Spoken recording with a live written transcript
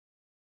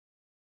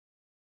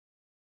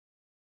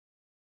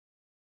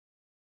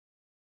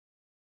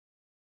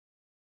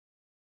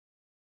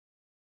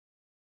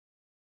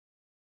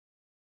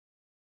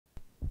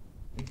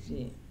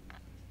see.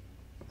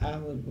 I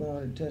was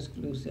born in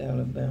Tuscaloosa,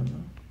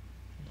 Alabama.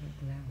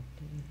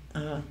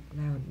 Loud,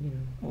 you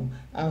know. Oh,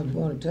 I was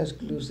born in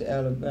Tuscaloosa,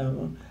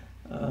 Alabama,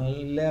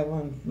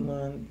 11th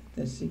month,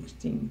 the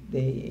 16th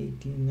day,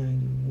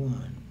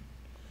 1891.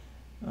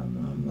 My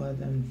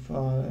mother and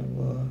father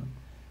were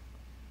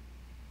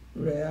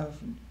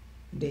Ralph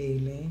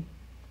Daley,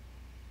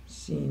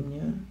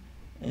 Sr.,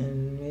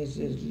 and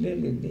Mrs.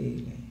 Lily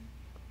Daley,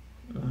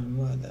 my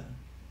mother.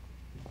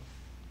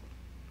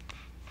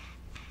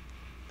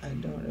 I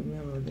don't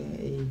remember their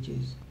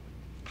ages,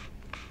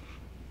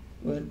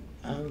 but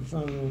I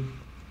think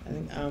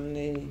I'm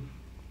the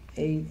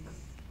 8th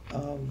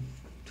of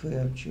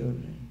 12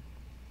 children.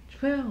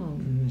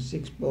 12?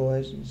 6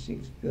 boys and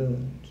 6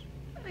 girls.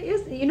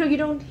 Yes, you know, you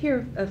don't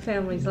hear of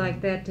families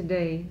like that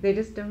today. They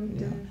just don't.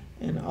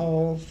 Yeah. And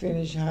all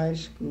finished high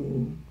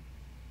school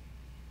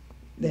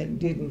that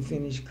didn't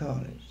finish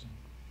college.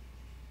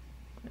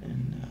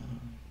 And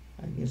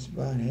I guess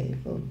about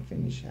half of them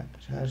finished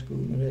high school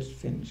and the rest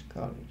finished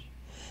college.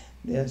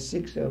 There are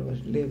 6 of us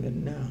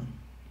living now.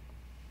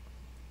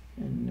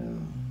 And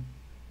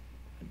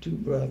 2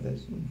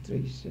 brothers and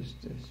 3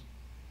 sisters.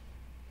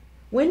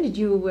 When did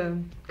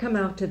you come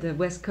out to the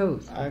West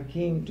Coast? I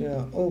came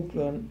to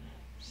Oakland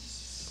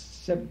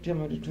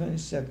September the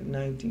 22nd,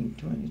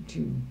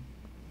 1922.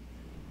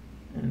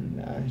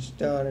 And I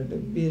started a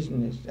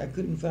business. I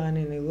couldn't find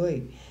any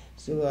way.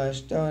 So I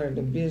started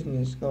a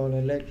business called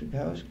Electric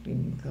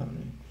Housekeeping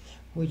Company,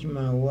 which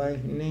my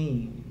wife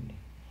named.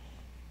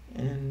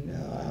 And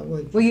I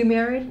worked. Were you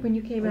married when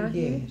you came out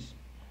here? Yes.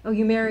 Oh,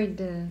 you married?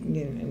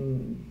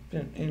 In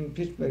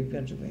Pittsburgh,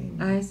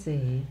 Pennsylvania. I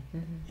see.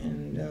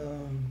 And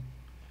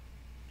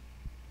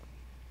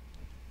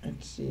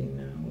let's see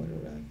now, what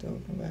was I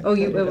talking about? Oh,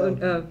 you.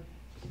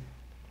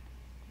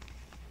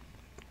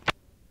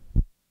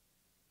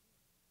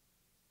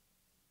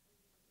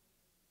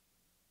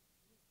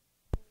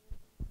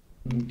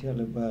 Let me tell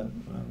about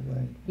my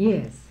wife.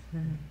 Yes.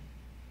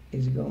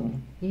 It's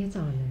gone. Yeah, it's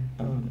on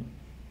there.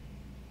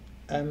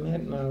 I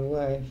met my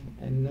wife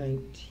in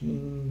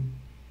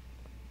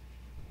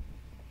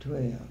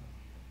 1912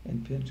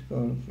 in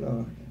Pensacola,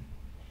 Florida.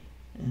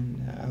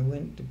 And I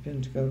went to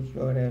Pensacola,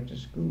 Florida after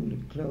school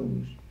had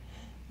closed.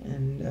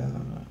 And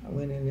I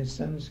went into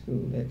Sunday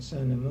school that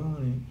Sunday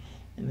morning,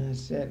 and I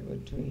sat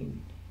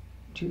between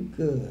 2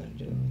 girls.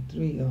 There were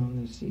 3 on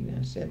the seat, and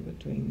I sat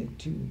between the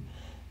 2.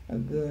 A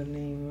girl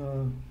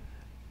named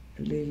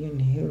Lillian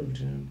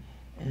Hilton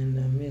and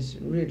Miss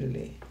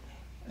Ridley.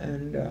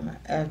 And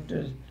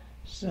after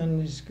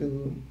Sunday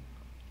school,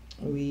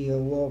 we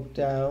walked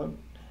out,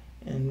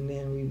 and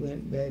then we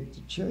went back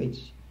to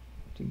church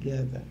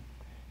together.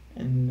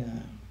 And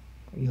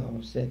we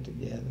all sat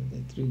together,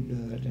 the 3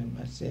 girls and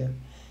myself.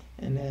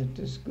 And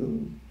after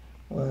school,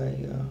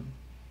 I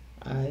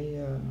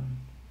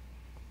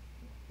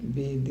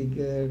bid the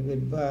girl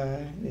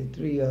goodbye, the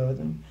 3 of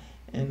them,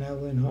 and I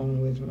went home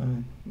with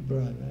my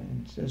brother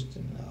and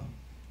sister-in-law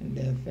and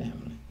their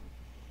family.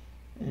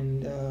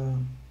 And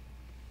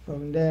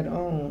from that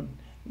on,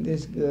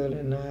 this girl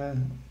and I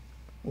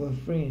were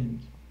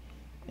friends.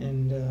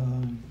 And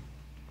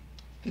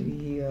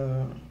we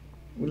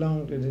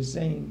belonged to the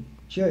same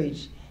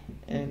church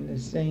and the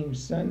same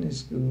Sunday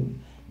school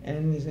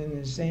and was in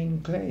the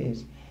same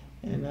class.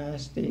 And I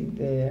stayed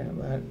there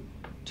about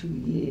 2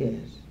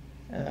 years.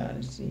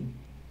 I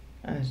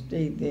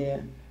stayed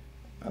there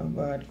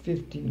about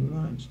 15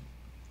 months.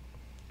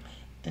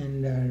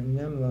 And I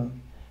remember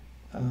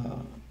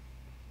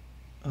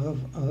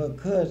her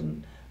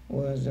cousin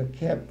was a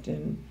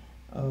captain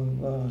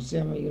of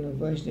Selma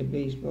University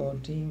baseball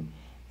team,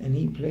 and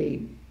he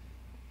played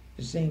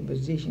the same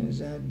position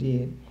as I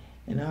did.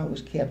 And I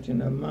was captain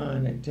of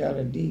mine at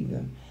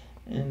Talladega,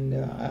 and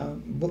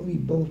we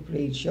both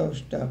played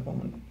shortstop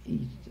on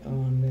the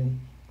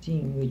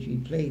team which we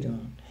played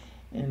on.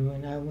 And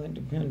when I went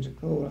to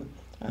Pensacola,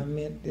 I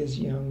met this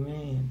young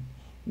man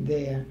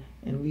there,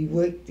 and we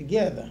worked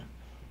together.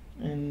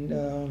 And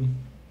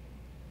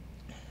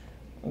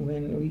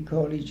when we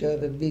called each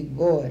other Big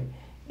Boy,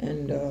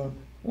 and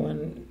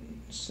one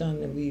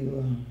Sunday we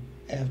were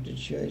after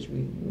church,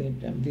 we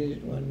went and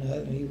visited one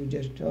another, and he was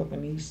just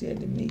talking. He said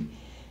to me,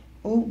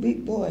 "Oh,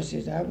 Big Boy,"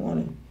 says, "I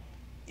want to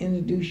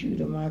introduce you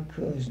to my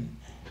cousin."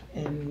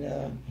 And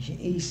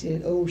he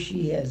said, "Oh,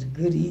 she has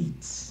good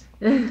eats."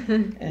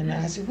 And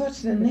I said,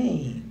 "What's the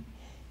name?"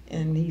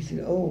 And he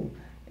said, "Oh,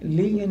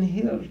 Lillian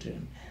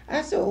Hilton."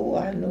 I said, "Oh,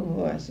 I know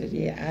her." I said,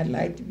 "Yeah, I'd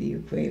like to be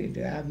acquainted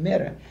with her. I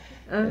met her,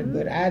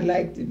 but I'd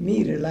like to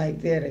meet her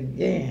like that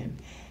again."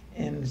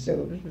 And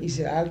so he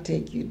said, "I'll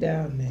take you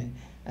down there."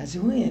 I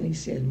said, "When?" He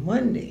said,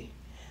 "Monday."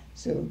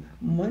 So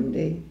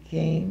Monday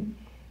came.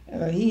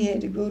 He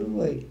had to go to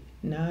work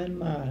 9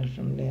 miles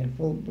from there,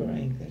 Fort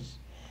Brancos,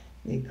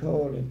 they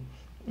called it.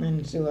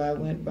 And so I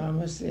went by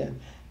myself,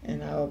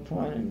 and our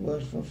appointment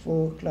was for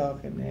 4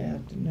 o'clock in the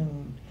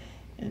afternoon.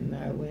 And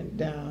I went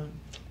down,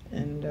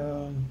 and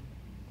I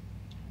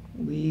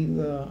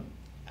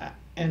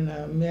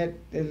met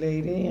the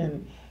lady,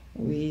 and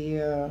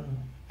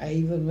I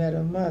even met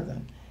her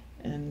mother.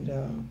 And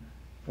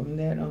from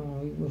that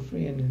on, we were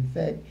friends. In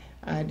fact,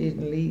 I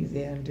didn't leave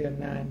there until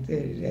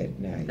 9:30 that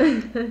night.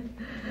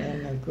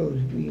 And of course,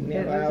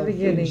 our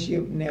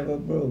friendship never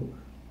broke.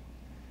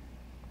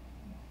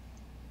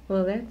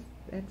 Well,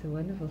 that's a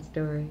wonderful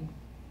story.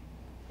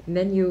 And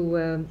then you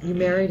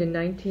married in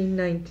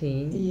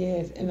 1919.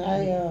 Yes, and I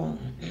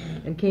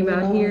and came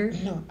out here.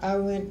 No, I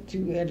went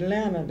to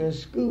Atlanta to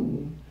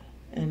school,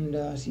 and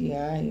I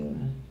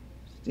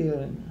still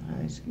in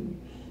high school.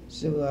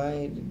 So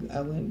I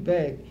went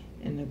back,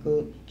 and of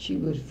course she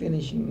was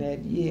finishing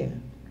that year.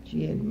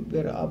 She had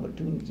better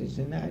opportunities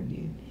than I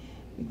did,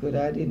 because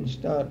I didn't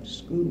start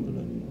school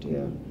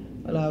until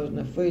I was in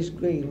the first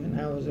grade when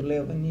I was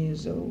 11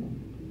 years old.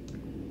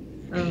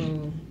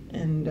 Oh.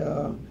 And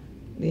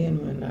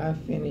then when I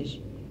finished,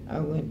 I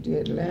went to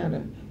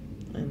Atlanta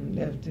and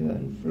left her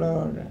in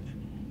Florida,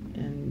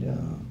 and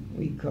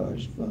we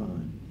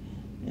corresponded.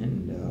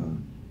 And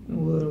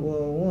in World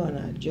War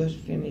I, I just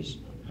finished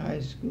high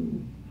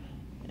school,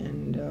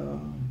 and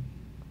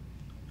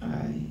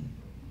I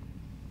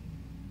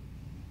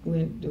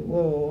went to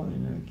war,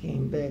 and I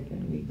came back,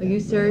 and we got you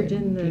served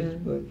in the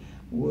Pittsburgh,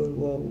 World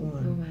War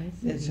I. Oh, I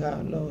see. That's how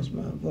I lost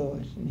my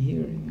voice and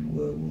hearing in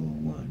World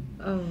War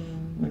I. Oh.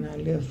 When I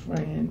left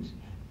France,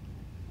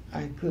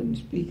 I couldn't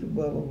speak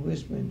above a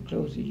whispering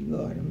close as you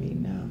are to me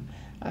now.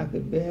 I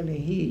could barely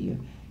hear you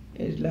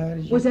as loud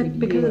as you Was could that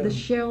because yell. of the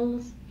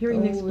shells?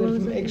 Hearing the It was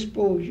explosions? from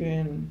exposure,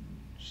 and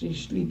she's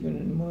sleeping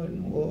in mud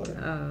and water.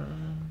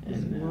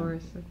 And war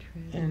is so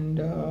tragic. And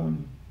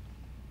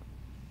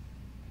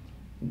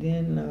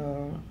then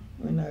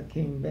when I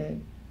came back,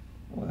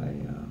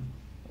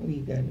 we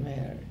got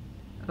married.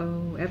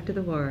 Oh, after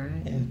the war,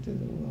 right? After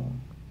the war.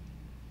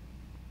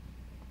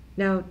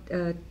 Now,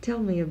 tell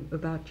me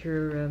about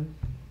your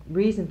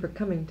reason for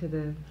coming to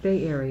the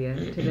Bay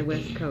Area, to the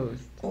West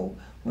Coast. Oh,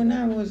 when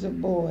I was a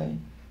boy,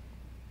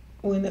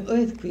 when the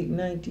earthquake,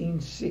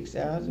 1906,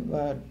 I was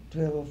about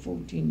 12 or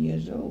 14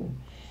 years old.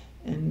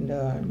 And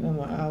I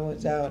remember I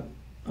was out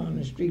on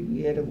the street.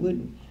 We had a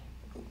wood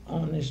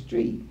on the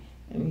street,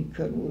 and we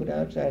cut wood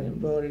outside and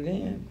brought it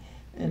in.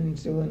 And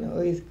so when the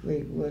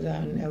earthquake was,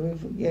 I'll never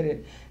forget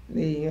it,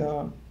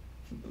 the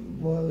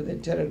boy with the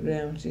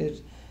telegram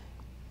says,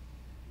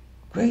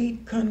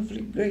 "Great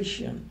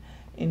conflagration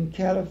in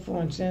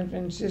California, San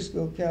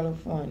Francisco,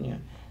 California."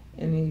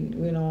 And he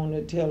went on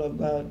to tell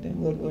about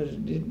what was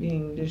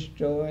being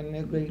destroyed and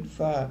the great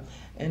fire.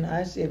 And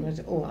I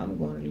said, "Oh, I'm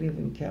going to live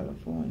in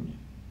California."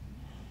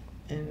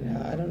 And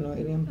I don't know,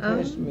 it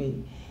impressed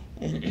me.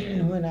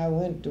 And when I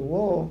went to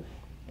war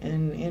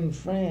in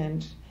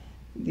France,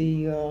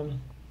 and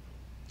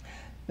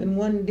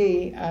one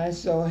day I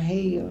saw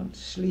hail,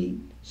 sleet,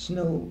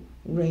 snow,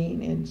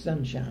 rain, and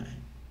sunshine,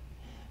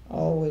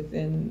 all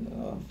within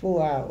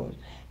 4 hours.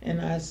 And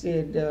I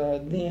said,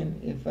 then,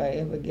 if I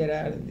ever get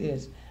out of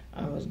this,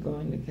 I was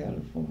going to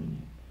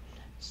California.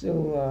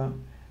 So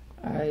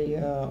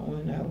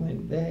when I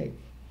went back,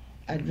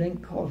 I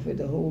drank coffee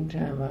the whole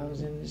time I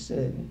was in the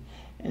service.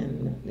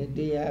 And the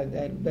day I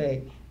got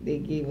back, they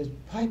gave us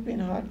piping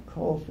hot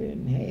coffee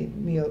and half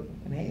milk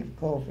and half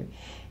coffee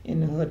in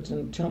the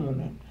Hudson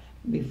Terminal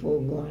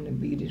before going to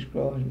Beatty's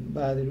Cross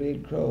by the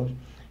Red Cross.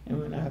 And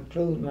when I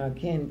closed my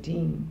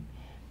canteen,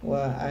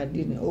 well, I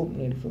didn't open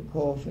it for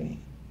coffee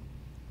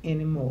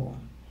anymore.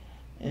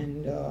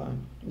 And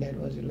that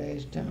was the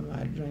last time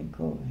I drank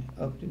coffee.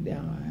 Up to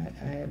down,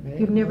 I have had.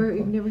 You've never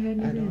had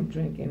any? I don't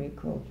drink any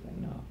coffee,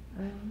 no.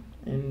 Oh.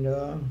 And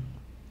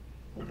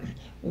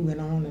we went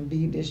on to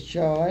be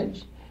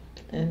discharged,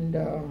 and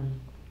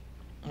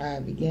I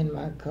began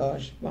my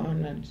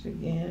correspondence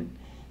again,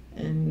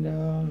 and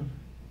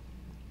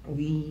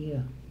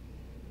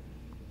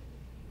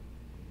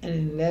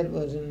and that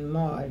was in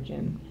March,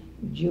 and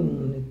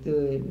June the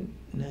 3rd,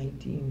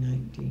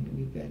 1919,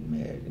 we got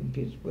married in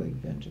Pittsburgh,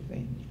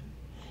 Pennsylvania.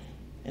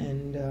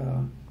 And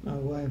my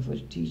wife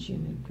was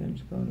teaching in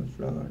Pensacola,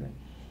 Florida,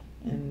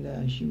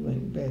 and she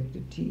went back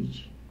to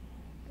teach.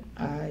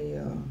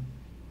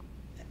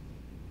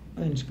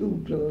 When school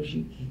closed,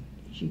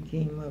 she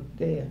came up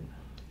there,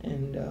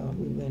 and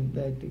we went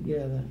back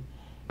together,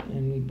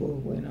 and we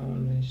both went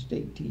on the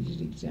state teacher's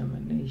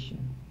examination.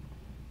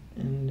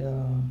 And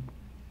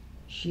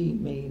she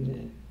made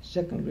a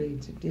second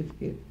grade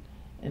certificate,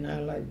 and I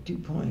like 2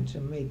 points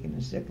of making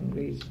a second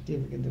grade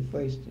certificate the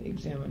first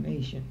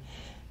examination.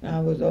 And I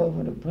was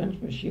offered a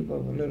principalship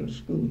of a little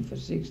school for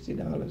 $60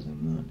 a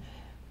month,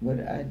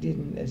 but I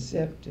didn't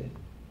accept it.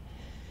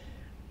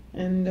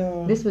 And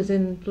this was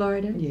in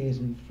Florida? Yes,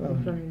 in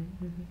Florida.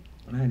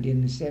 Mm-hmm. I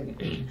didn't accept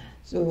it.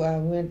 So I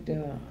went,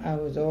 I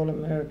was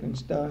All-American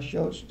Star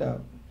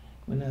shortstop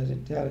when I was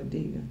at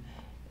Talladega,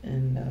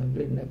 and I've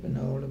written up in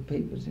all the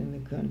papers in the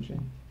country.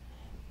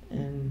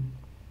 And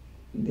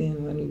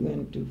then when we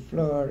went to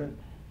Florida,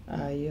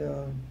 I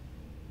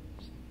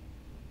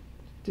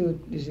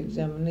took this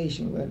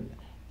examination,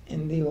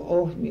 and they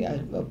offered me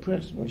a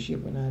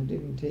principalship, and I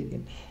didn't take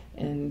it.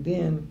 And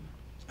then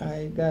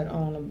I got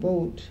on a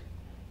boat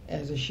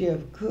as a chef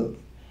cook,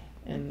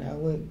 and I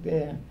worked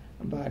there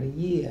about a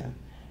year.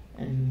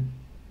 And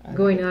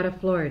Going out of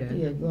Florida.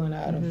 Yeah, going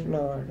out of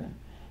Florida.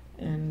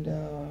 And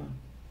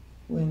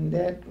when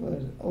that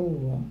was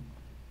over,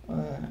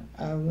 I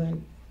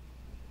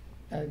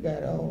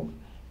got off,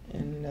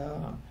 and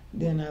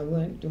then I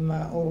went to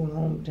my old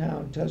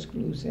hometown,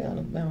 Tuscaloosa,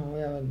 Alabama,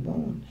 where I was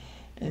born,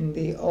 and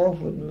they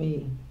offered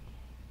me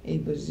a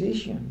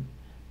position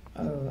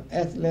of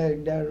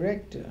athletic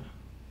director.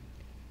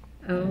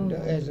 And,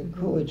 as a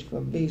coach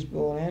for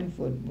baseball and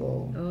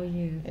football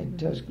at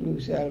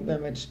Tuscaloosa,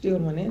 Alabama, at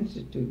Stillman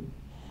Institute.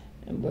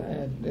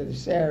 But the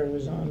salary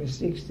was only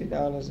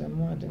 $60 a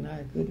month, and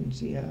I couldn't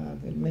see how I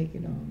could make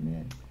it on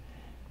that.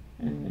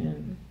 And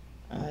then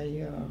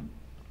I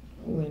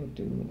went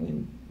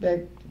back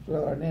to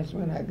Florida. That's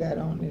when I got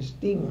on this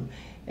steamer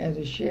as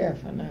a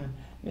chef, and I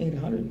made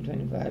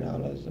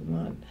 $125 a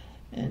month.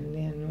 And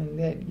then when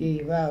that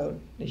gave out,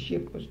 the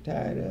ship was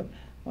tied up.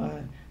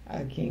 Well,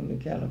 I came to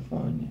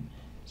California,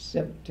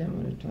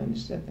 September the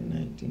 22nd,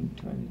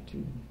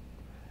 1922.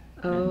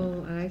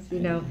 Oh, I see.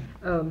 Now,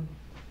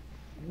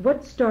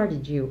 what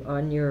started you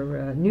on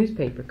your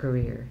newspaper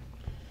career?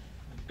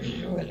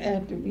 Well,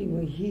 after we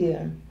were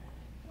here,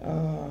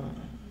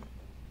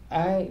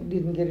 I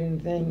didn't get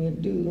anything to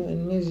do,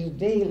 and Mrs.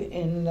 Daley,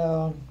 and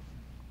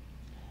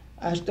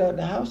I started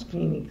a house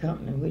cleaning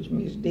company, which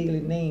Mrs. Daley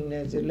named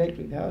as the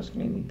Electric House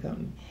Cleaning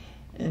Company.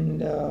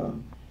 And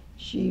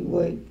she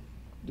worked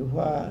a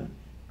while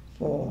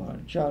for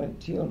Charlie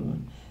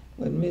Tillman,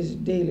 but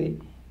Mrs. Daley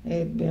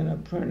had been a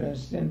printer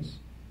since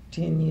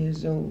 10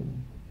 years old.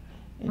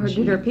 Or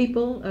did her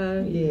people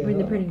were in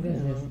the printing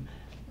business?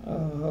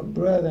 Her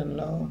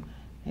brother-in-law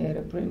had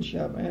a print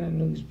shop and a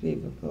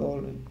newspaper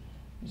called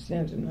the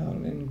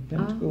Sentinel in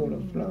Pensacola,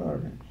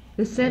 Florida.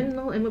 The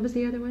Sentinel, and what was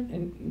the other one?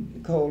 And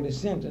called the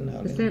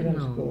Sentinel in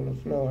Pensacola,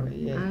 Florida.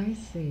 Yeah. I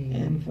see.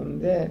 And from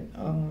that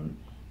on,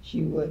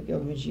 she worked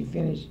when she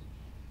finished.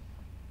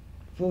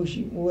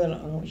 She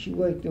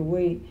worked her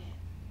way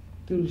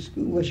through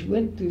school. Well, she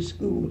went through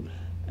school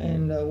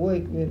and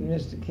worked with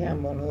Mr.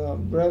 Campbell, her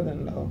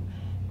brother-in-law,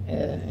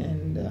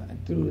 and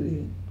through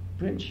the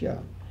print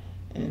shop.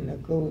 And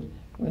of course,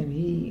 when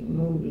he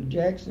moved to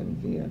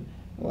Jacksonville,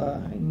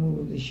 well, he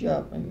moved the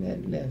shop, and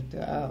that left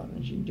her out,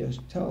 and she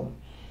just taught.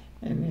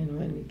 And then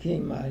when he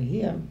came out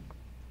here,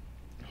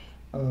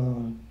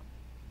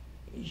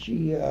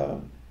 she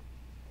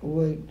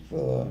worked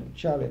for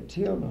Charlie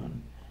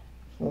Tillman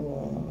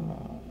for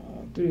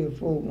 3 or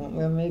 4 months,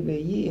 well, maybe a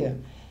year.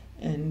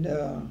 And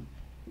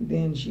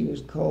then she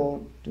was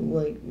called to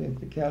work with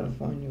the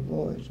California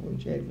Voice,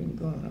 which had been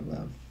going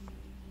about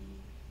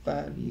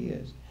 5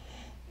 years.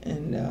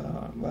 And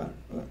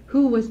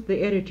who was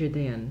the editor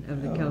then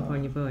of the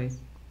California Voice?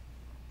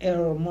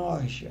 Errol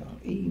Marshall,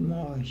 E.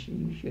 Marshall.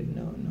 You should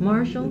know him.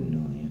 Marshall? You should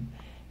know him.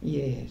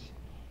 Yes,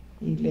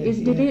 he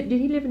lived. Did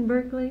he live in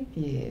Berkeley?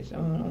 Yes,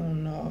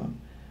 on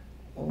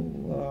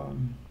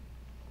Oregon.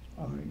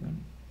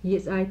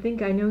 Yes, I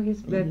think I know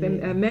his.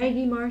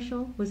 Maggie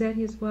Marshall, was that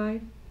his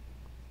wife?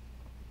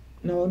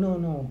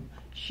 No.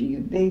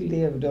 They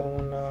lived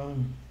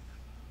on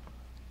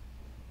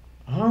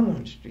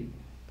Harmon Street.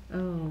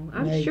 Oh,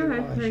 I'm Maggie sure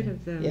Marshall. I've heard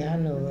of them. Yeah, I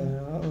know.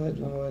 Her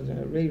husband was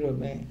a radio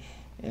man.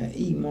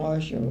 E.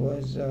 Marshall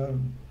was a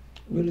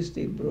real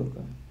estate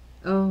broker.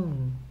 Oh.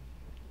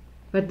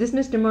 But this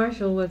Mr.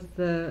 Marshall was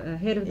the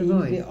head of the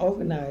Voice. He's the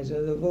organizer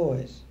of the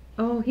Voice.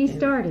 Oh, he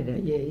started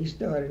it. Yeah, he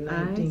started in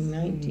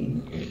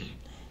 1919.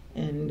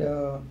 And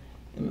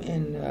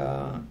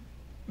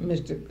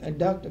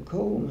Dr.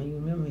 Coleman, you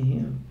remember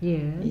him?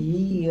 Yeah.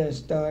 He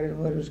started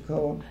what was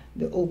called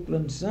the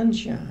Oakland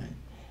Sunshine.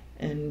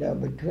 And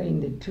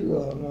between the two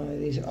of them,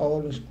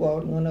 all the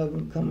squad, one of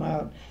them come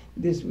out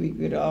this week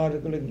with an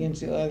article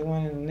against the other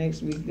one, and the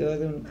next week the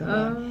other one come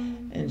out.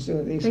 And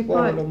so they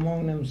squabbled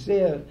among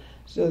themselves.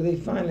 So they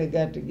finally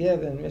got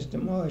together, and Mr.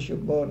 Marshall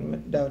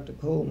bought Dr.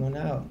 Coleman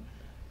out.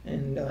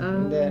 And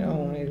from that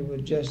on, it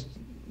was just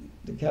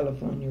the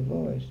California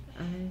Voice.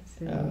 I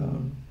see.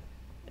 And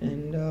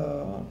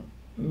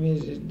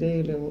Mrs.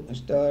 Daley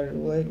started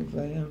working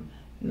for him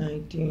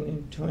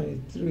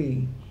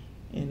 1923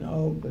 in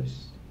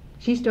August.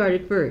 She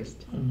started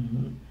first.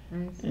 Mm-hmm.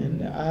 I see.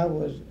 And I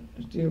was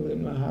still with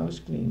my house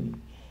cleaning.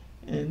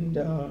 And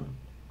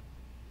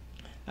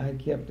I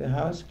kept the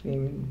house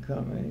cleaning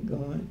company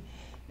going.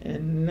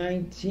 And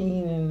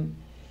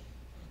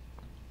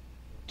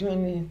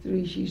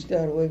 1923, she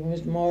started working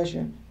with Mr.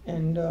 Marshall.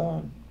 And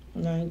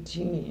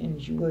 19,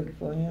 and she worked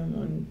for him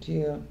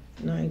until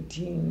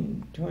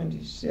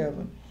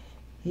 1927.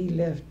 He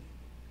left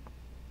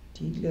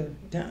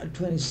town.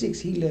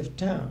 26, he left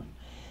town,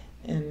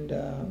 and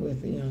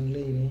with a young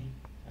lady,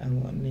 I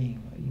won't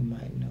name her. You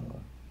might know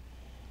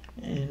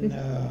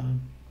her.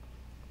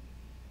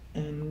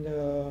 And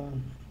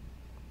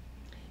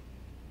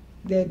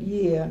that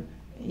year,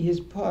 his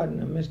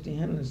partner, Mr.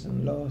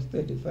 Henderson, lost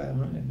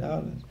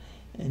 $3,500,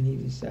 and he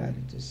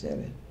decided to sell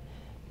it.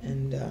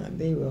 And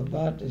they were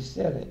about to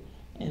sell it,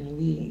 and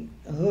we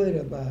heard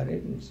about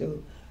it, and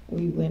so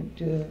we went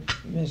to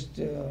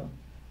Mr.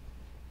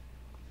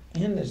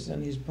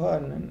 Henderson, his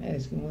partner, and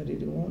asked him what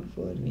did he want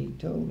for it, and he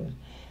told us.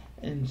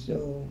 And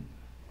so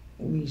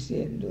we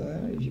said,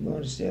 well, if you're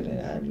going to sell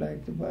it, I'd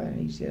like to buy it.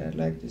 He said, I'd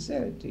like to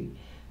sell it to you.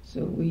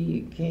 So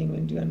we came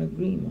into an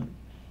agreement,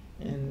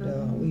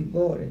 and we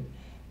bought it.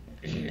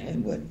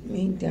 And but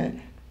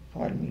meantime,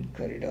 pardon me,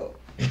 cut it off.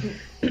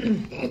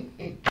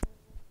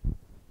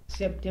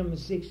 September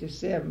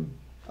 67,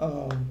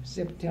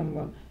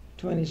 September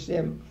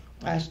 27,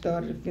 I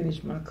started to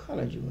finish my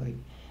college work.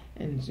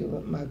 And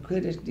so my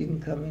credits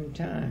didn't come in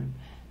time.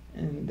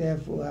 And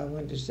therefore I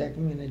went to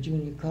Sacramento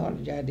Junior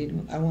College. I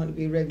wanted to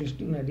be a regular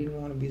student. I didn't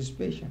want to be a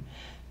special.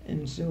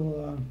 And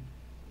so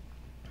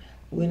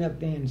went up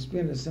there and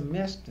spent a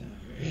semester.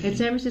 At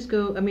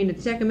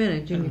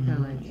Sacramento Junior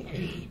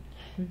College.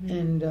 Mm-hmm.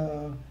 And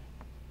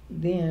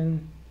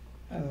then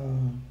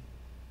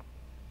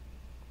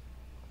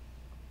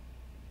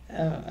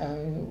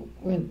I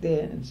went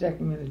there at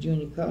Sacramento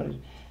Junior College,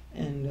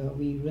 and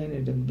we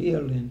rented a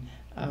building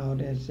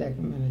out at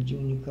Sacramento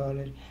Junior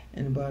College,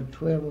 and about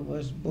 12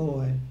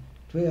 boys,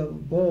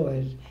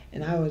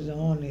 and I was the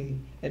only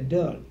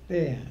adult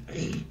there.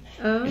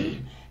 Oh.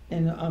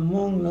 And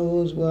among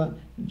those were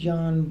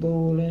John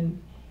Bolin,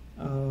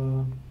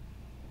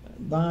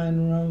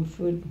 Byron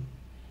Rumford,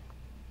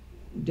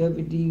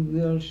 W.D.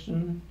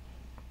 Wilson,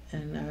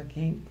 and I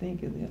can't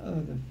think of the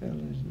other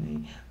fellow's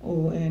name.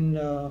 Oh, and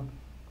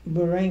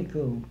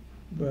Barranco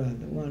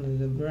brother, one of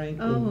the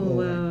Barranco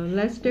boys.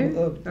 Lester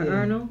or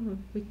Arnold?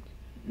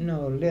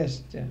 No,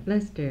 Lester.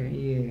 Lester.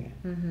 Yeah.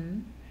 Uh-huh.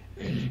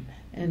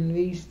 And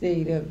we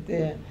stayed up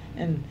there,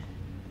 and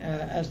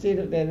I stayed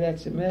up there that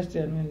semester,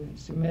 and when the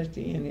semester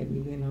ended,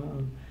 we went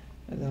home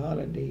for the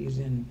holidays,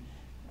 and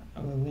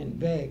we went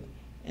back,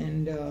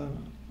 and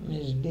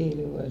Ms.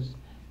 Daley was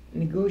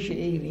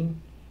negotiating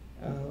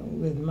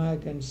with my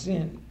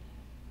consent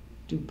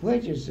to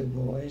purchase the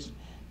boys,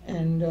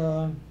 and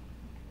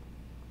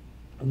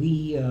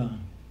we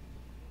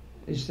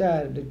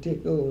decided to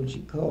take over.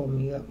 She called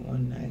me up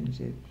one night and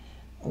said,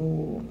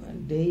 "Oh,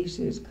 Dave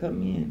says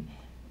come in.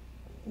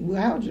 Well,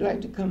 how would you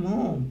like to come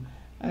home?"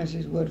 I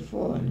said, "What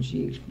for?" And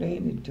she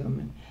explained it to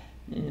me.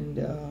 And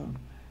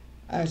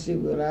I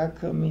said, "Well, I'll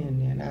come in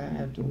then. I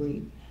have to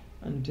wait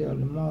until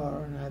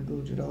tomorrow, and I'll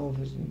go to the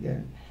office and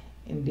get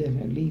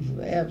indefinite leave of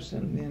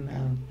absence, then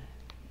I'll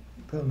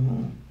come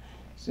home."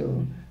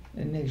 So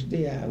the next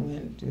day I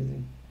went to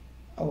the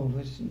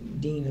office,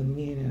 dean of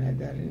men, and I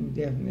got an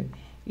indefinite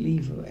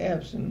leave of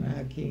absence, and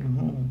I came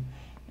home.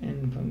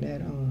 And from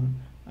that on,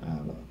 I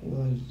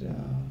was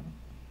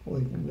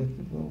working with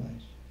the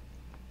boys.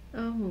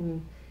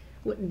 Oh.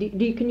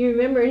 Can you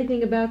remember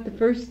anything about the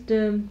first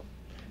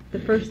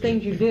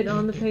things you did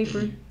on the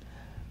paper?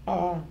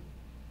 The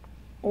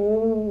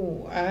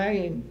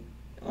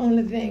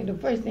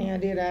first thing I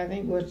did, I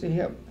think, was to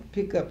help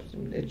pick up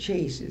some of the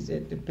chases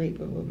that the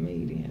paper was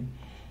made in,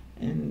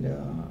 and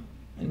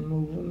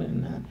move them,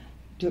 and I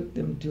took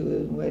them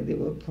to where they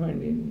were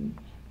printed and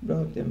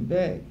brought them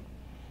back.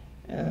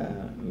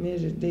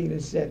 Mrs. Daley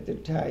set the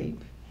type,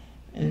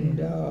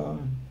 and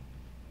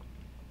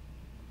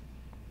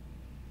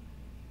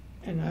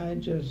I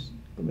just,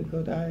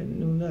 because I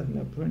knew nothing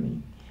of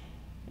printing.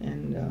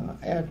 And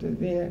after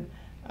that,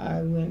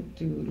 I went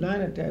to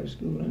linotype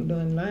school and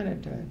learned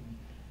linotyping.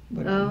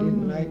 But I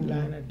didn't like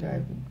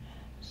linotyping.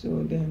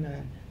 So then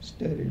I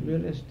studied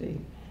real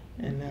estate,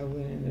 and I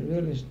went into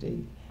real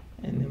estate.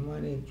 And the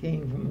money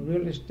came from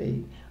real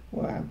estate,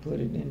 where I put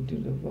it into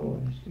the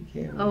boys to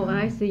carry on. Oh,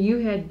 I see. You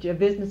had a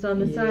business on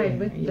the side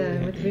with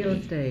real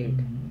estate.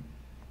 Mm-hmm.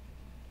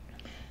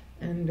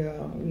 And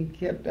we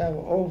kept our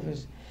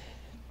office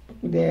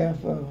there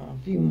for a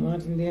few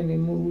months, and then we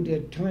moved to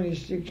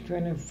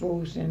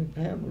 2624 San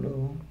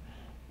Pablo,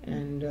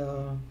 and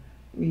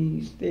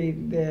we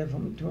stayed there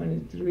from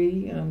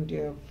 23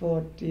 until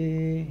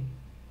 48.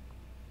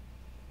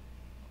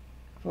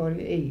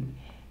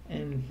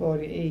 And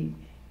 48,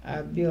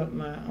 I built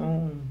my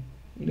own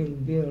little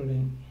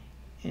building,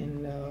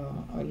 and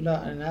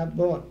and I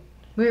bought.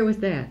 Where was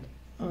that?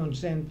 On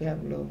San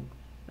Pablo.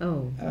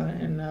 Oh.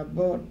 And I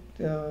bought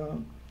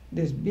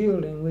this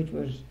building, which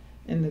was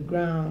in the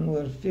ground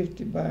was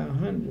 50 by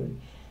 100,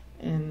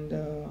 and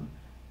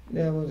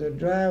there was a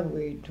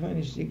driveway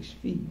 26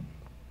 feet.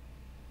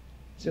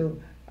 So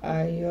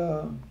I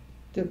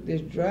took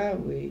this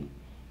driveway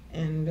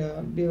and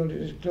built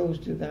it as close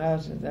to the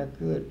house as I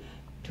could,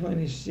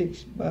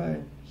 26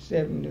 by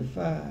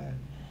 75,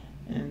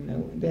 and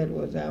that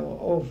was our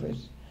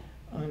office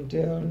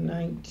until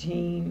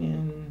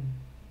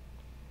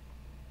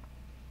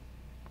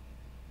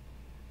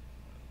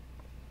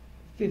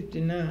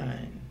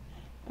 1959.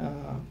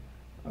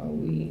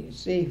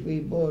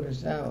 Safeway bought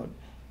us out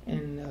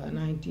in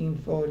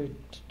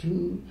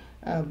 1942.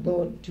 I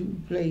bought two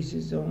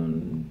places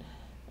on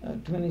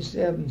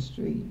 27th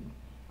Street,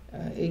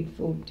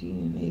 814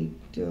 and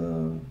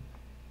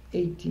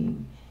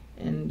 818,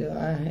 and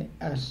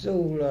I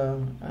sold.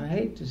 I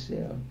had to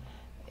sell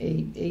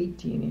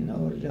 818 in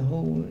order to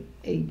hold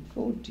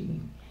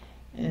 814,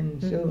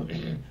 and so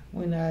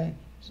when I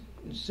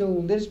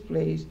sold this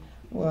place,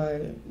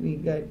 we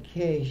got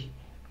cash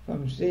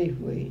from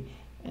Safeway,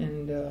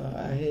 and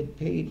I had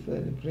paid for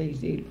the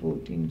place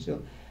 814,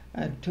 so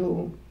I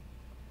tore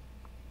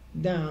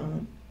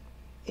down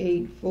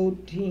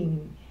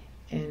 814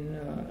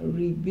 and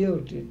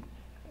rebuilt it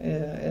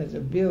as a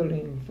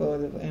building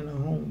and a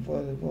home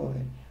for the boy,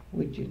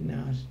 which it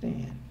now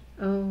stands.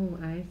 Oh,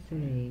 I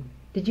see.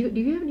 Do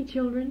you have any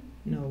children?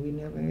 No, we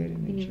never had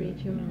any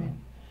children.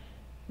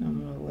 No,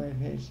 my wife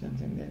had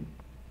something that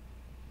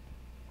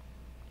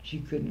she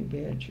couldn't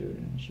bear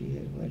children. She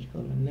had what's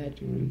called a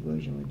natural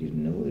regression. We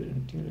didn't know it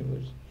until it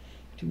was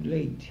too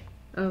late.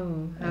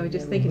 Oh, I was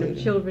just thinking of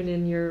children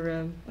in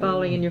your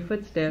following in your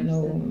footsteps.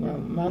 No,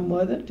 my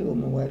mother told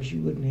my wife she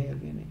wouldn't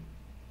have any.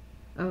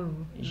 Oh.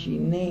 She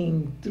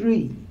named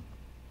 3,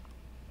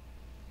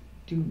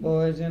 2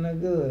 boys and a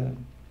girl.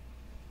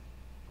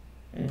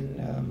 And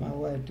my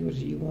wife told her,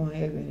 you won't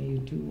have any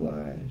of your 2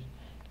 wives,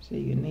 so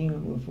you can name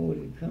them before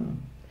they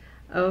come.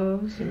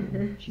 Oh, so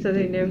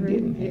you never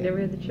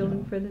had the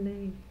children for the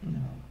name?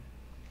 No.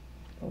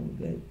 Oh,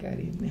 that got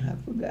in me.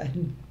 I've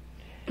forgotten.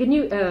 Can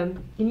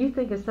you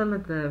think of some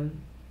of the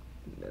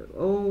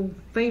old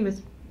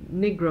famous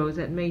Negroes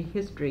that made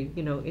history,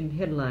 in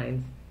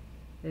headlines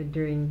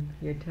during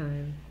your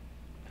time?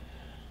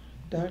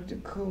 Dr.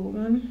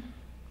 Coleman,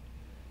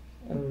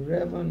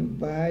 Reverend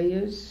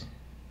Byers,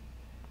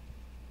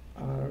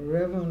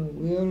 Reverend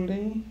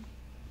Wilde,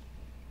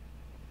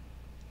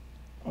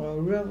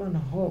 Reverend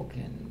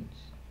Hawkins,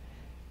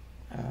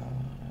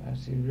 I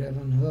see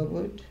Reverend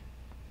Hubbard,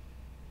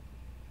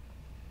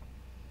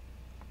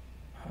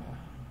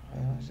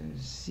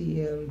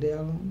 C.L.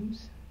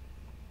 Dellums,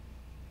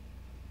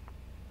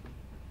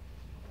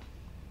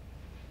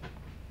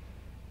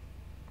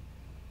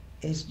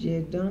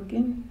 S.J.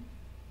 Duncan,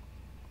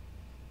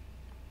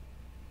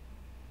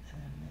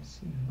 and let's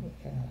see who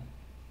else.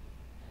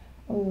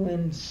 Oh,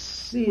 and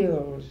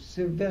Seals,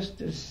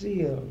 Sylvester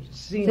Seals.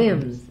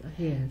 Sims,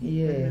 yes.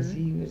 Yes,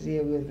 he was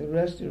here with the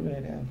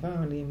restaurant. I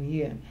found him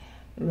here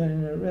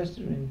running a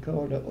restaurant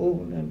called the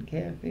Oakland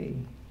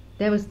Café.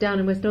 That was down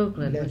in West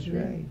Oakland. That's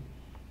right.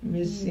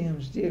 Miss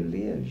Sims still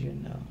lives,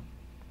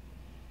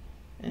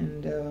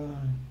 And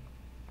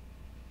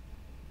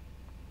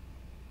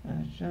I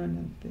was trying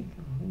to think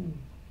of who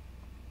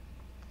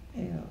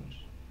else.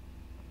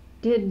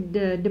 Did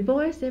Du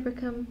Bois ever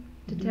come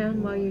to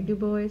town while you Du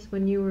Bois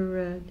when you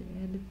were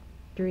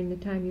during the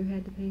time you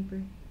had the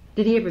paper?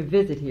 Did he ever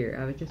visit here?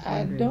 I was just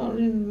wondering. I don't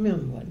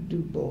remember Du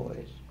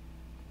Bois.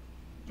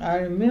 I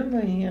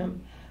remember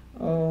him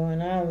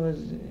when I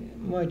was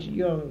much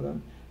younger.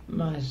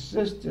 My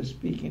sister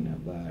speaking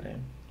about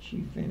him.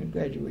 She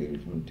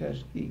graduated from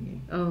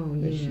Tuskegee. Oh,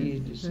 yes. But she is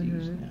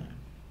deceased now.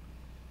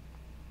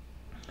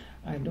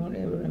 I don't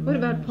ever remember. What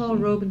about Paul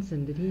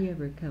Robeson? Did he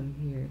ever come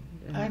here?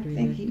 I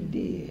think he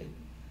did.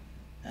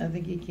 I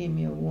think he came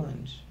here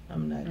once.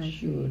 I'm not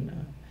sure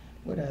now,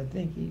 but I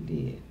think he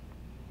did.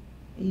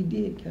 He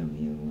did come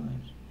here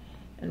once.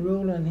 And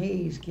Roland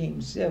Hayes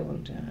came several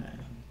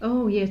times.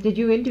 Oh, yes. Did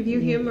you interview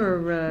him or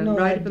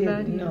write up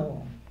about him?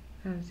 No,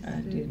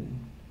 I didn't.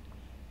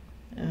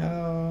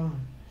 A.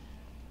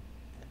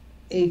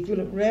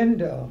 Philip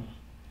Randolph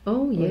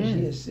was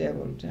here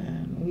several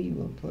times. We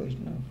were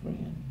personal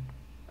friends.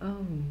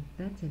 Oh,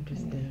 that's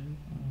interesting.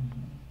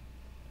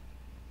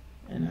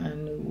 Yeah. And I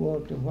knew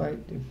Walter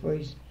White, the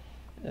first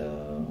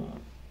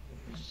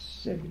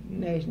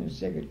National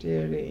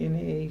Secretary of the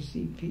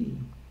NAACP.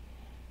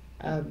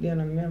 I've been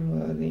a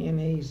member of the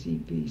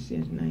NAACP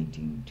since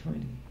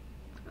 1920.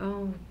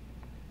 Oh,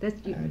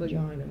 that's you. I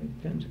joined them in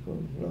Pensacola,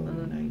 Florida,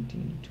 in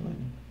 1920.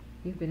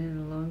 You've been in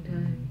a long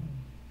time.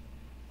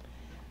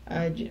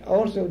 I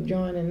also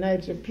joined the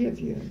Knights of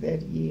Pythias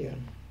that year.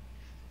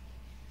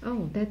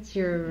 Oh, that's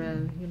your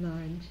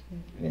lodge.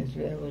 That's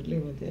where I was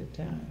living at that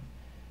time.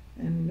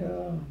 And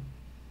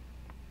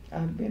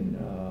I've been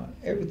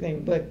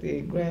everything but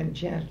the Grand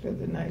Chancellor of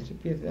the Knights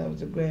of Pythias. I was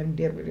the Grand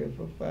Deputy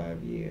for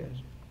 5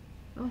 years.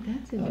 Oh,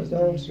 that's interesting. I was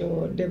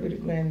also a Deputy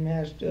Grand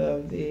Master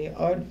of the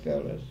Odd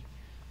Fellows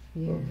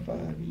for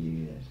 5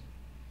 years.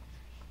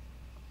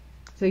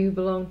 So you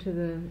belong to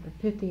the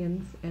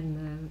Pythians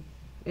and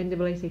the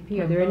NAACP.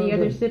 Are there any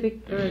other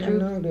civic groups?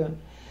 Among the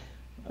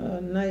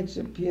Knights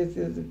of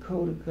Pythias, the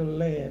Codical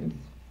Lands,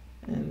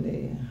 and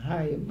the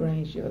higher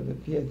branch of the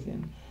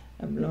Pythian.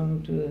 I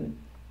belong to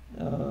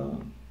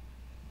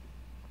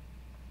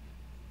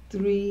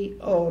 3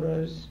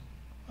 orders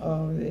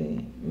of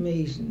the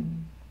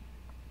Mason,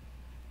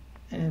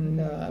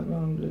 and I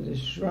belong to the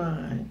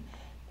Shrine,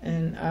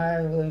 and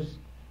I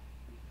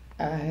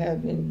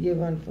have been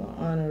given for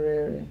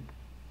honorary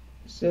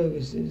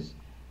services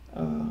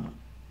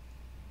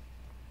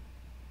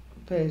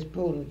past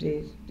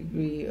potentate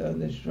degree of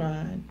the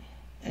Shrine,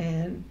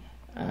 and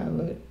I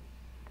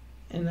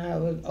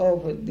was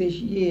offered this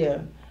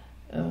year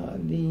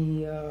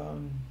the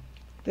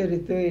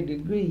 33rd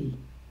degree,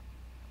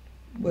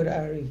 but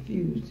I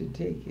refused to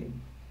take it.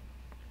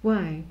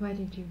 Why? Why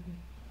did you?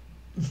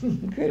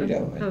 Cut it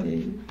off, I tell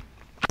you.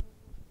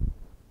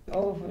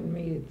 Offered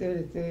me the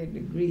 33rd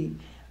degree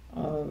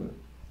of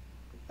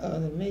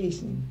the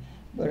Mason,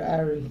 but I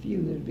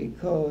refused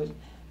because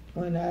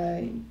when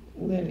I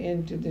went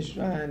into the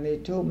shrine, they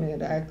told me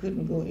that I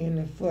couldn't go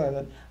any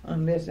further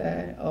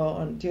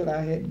until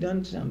I had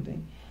done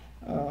something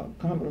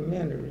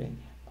complimentary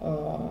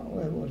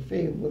or was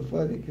favorable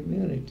for the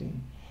community.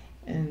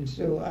 And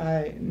so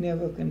I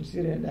never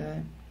considered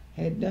I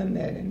had done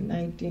that. In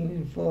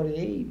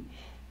 1948,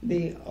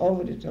 they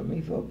offered it to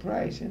me for a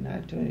price, and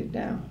I turned it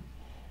down.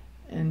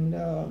 And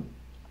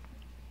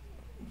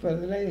for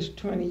the last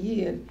 20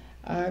 years,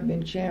 I've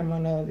been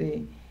chairman of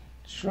the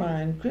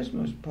Shrine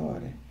Christmas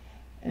Party,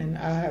 and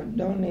I have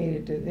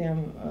donated to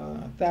them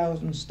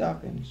 1,000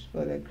 stockings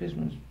for their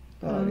Christmas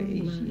party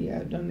each year.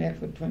 I've done that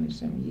for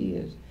 20-some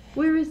years.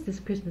 Where is this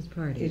Christmas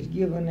party? It's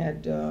given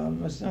at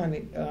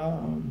Masonic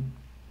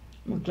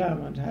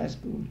McClelland High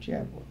School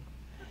Chapel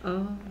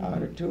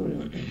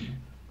auditorium.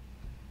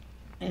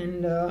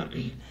 And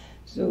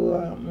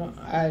so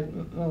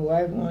my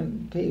wife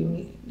wanted to pay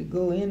me to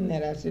go in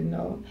there. I said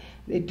no.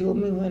 They told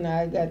me when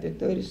I got the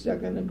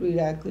 32nd degree,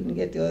 I couldn't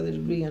get the other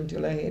degree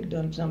until I had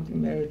done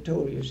something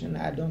meritorious, and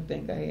I don't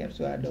think I have,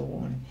 so I don't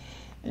want it.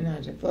 And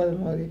I said,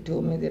 furthermore, they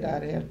told me that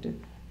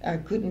I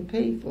couldn't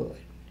pay for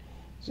it,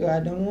 so I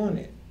don't want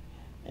it.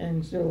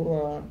 And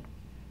so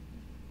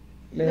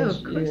last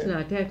of course year,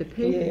 not. They have to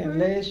pay for it. Yeah,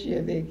 last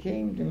year they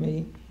came to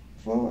me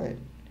for it,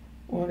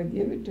 want to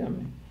give it to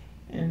me.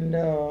 And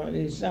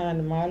they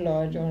signed my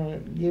lodge on to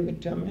give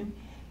it to me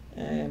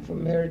for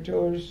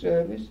meritorious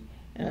service.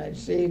 And I'd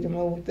saved them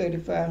over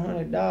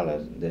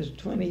 $3,500 this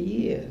 20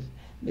 years,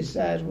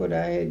 besides what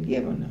I had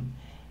given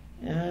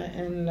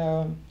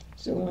them.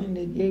 So when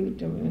they gave it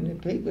to me, when the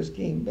papers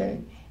came back,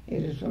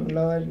 it was from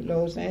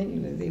Los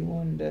Angeles. They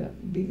wanted a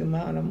big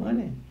amount of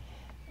money.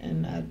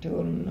 And I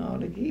told them no,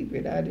 to keep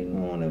it. I didn't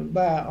want to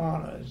buy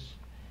honors.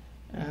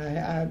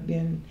 I've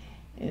been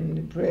in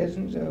the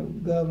presence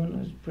of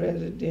governors,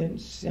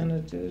 presidents,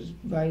 senators,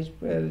 vice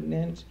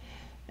presidents,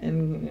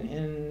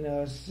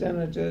 and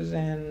senators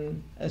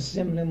and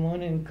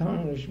assemblymen and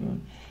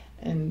congressmen.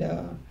 And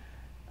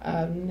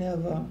I've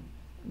never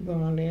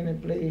gone to any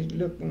place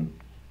looking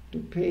to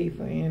pay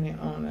for any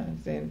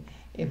honors. And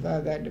if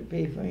I got to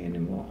pay for any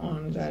more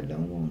honors, I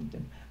don't want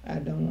them. I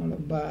don't want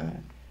to buy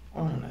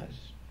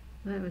honors.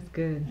 That was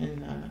good.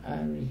 And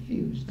I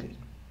refused it.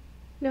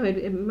 No,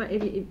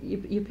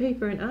 you pay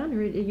for an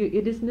honor.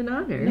 It isn't an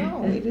honor.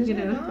 No, it isn't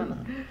an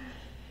honor.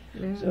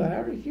 No. So I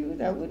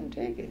refused. I wouldn't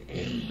take it.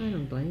 I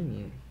don't blame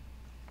you.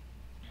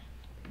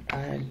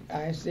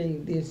 I say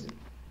this.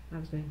 I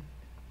was saying.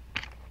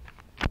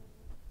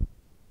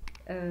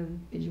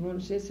 Did you want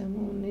to say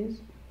something on this?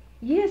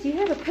 Yes, you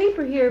have a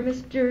paper here,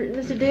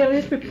 Mr.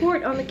 Daley. This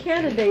report on the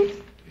candidates,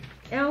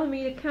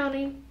 Alameda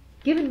County,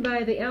 given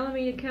by the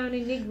Alameda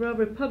County Negro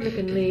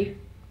Republican League,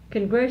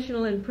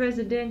 congressional and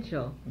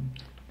presidential.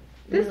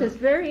 This is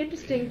very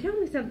interesting. Tell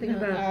me something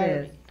about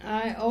this.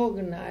 I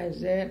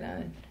organized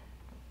that.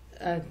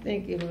 I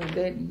think it was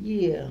that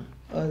year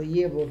or the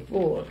year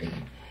before,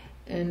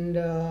 and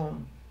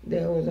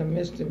there was a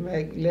Mr.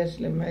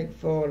 Lester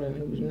McFarlin,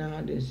 who's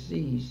now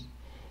deceased,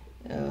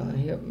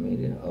 helped me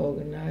to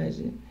organize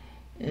it.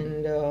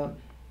 And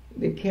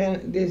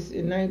this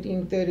in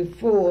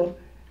 1934,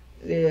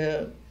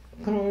 the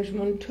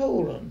Congressman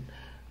Tolan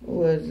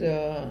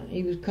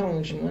he was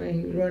congressman and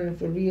he was running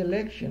for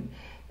re-election,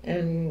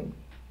 and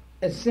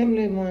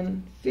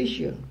Assemblyman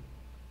Fisher,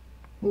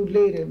 who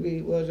later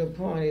was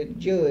appointed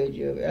judge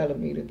of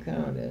Alameda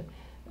County,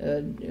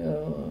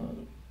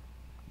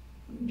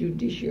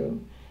 judicial,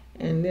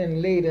 and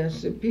then later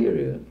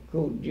Superior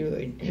Court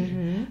judge.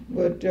 Mm-hmm.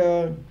 But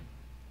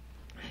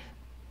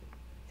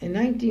in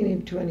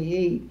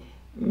 1928,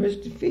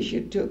 Mr.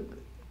 Fisher took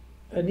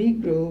a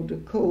Negro to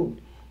court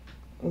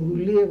who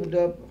lived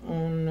up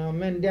on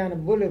Mandana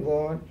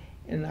Boulevard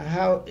in a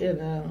house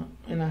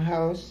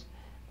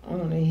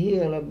on a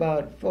hill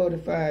about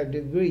 45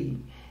 degrees,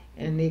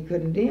 and they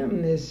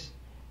condemned this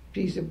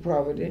piece of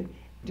property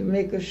to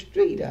make a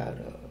street out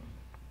of.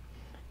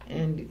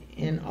 And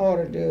in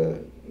order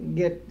to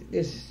get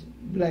this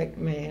black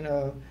man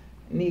or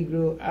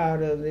Negro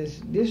out of this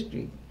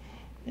district,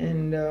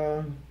 and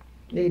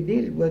they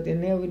did it, but they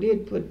never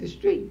did put the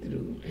street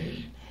through.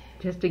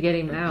 Just to get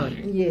him out.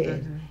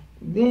 Yes. Uh-huh.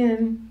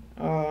 Then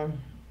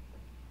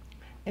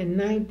in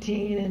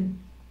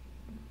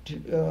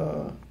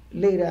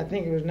later, I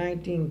think it was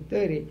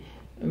 1930,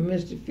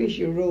 Mr.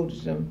 Fisher wrote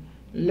some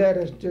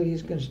letters to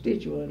his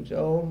constituents,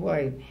 all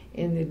white,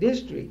 in the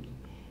district,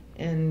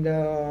 and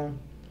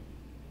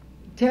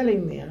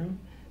telling them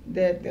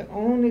that the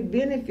only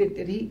benefit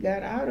that he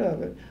got out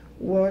of it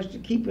was to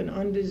keep an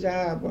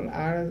undesirable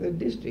out of the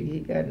district. He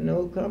got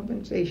no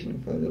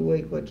compensation for the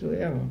work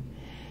whatsoever.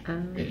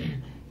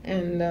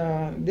 And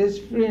this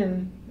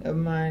friend of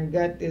mine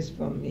got this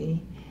from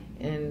me,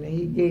 and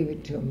he gave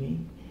it to me,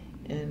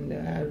 and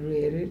I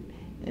read it.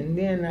 And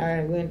then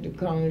I went to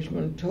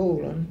Congressman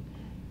Tolan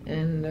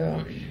and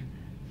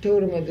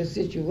told him of the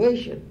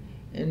situation.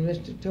 And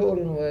Mr.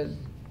 Tolan was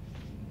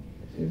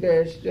in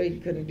very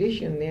straight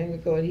condition then,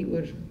 because he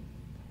was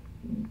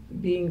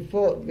being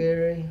fought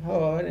very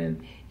hard,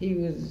 and he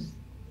was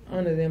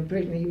under the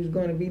impression he was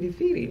going to be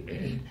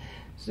defeated.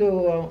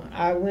 So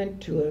I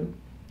went to him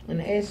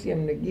and asked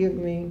him to give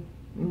me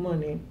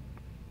money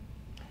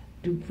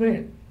to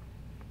print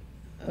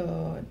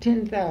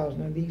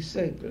 10,000 of these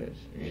circulars,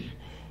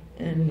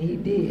 and he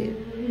did.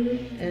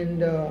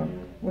 And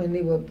when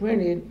they were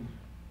printed,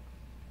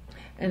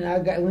 and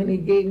when he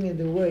gave me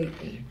the weight,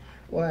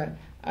 why,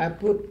 I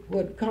put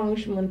what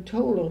Congressman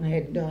Tolan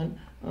had done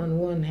on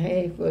one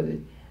half of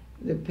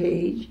the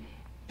page,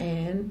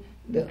 and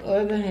the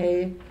other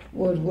half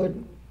was what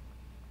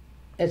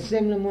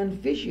Assemblyman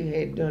Fisher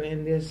had done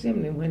in the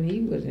assembly when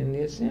he was in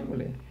the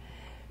assembly.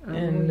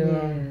 And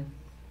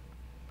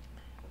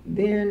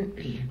then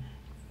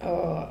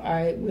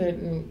I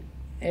went and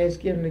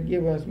asked him to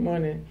give us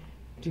money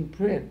to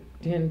print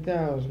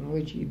 10,000,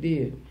 which he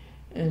did.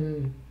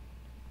 And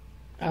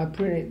I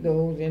printed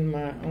those in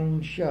my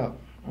own shop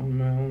on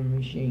my own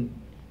machine.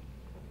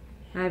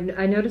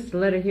 I noticed a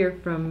letter here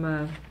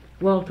from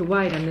Walter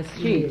White on this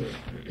sheet,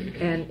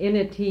 and in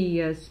it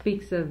he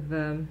speaks of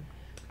the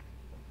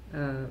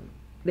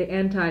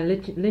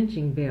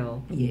anti-lynching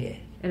bill. Yeah.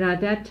 And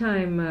at that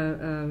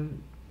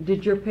time,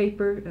 did your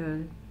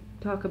paper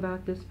talk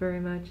about this very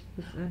much?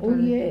 Oh,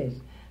 yes.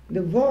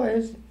 The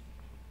Voice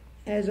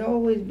has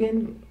always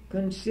been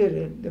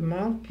considered the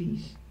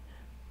mouthpiece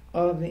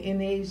of the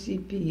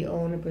NAACP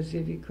on the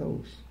Pacific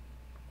Coast.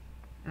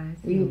 I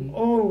see. We've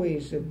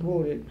always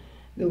supported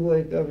the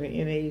work of the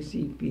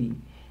NAACP.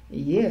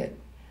 Yet,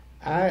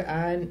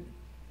 I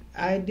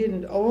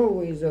didn't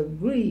always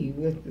agree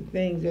with the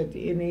things that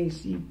the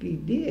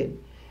NAACP did,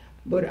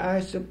 but I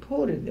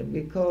supported them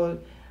because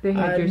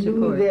I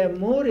knew their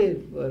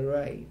motives were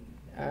right.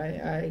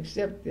 I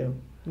accept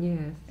them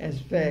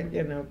as fact,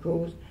 and of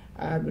course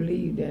I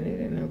believed in it,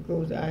 and of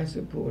course I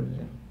supported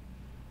them.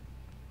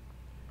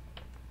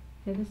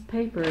 Yeah, this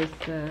paper is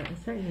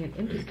certainly an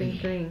interesting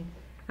thing.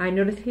 I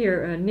notice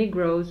here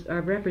Negroes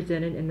are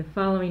represented in the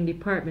following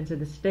departments of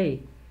the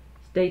state: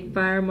 State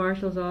Fire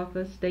Marshal's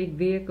Office, State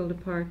Vehicle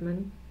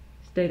Department,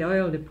 State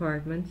Oil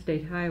Department,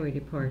 State Highway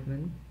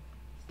Department,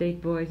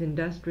 State Boys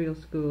Industrial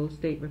School,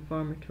 State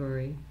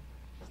Reformatory,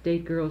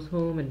 State Girls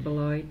Home at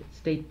Beloit,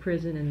 State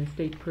Prison, and the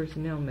State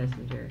Personnel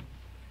Messenger.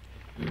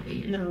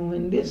 Now,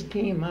 when this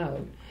came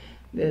out,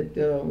 that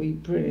we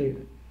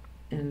printed,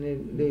 and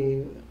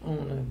they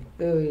on a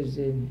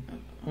Thursday,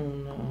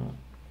 on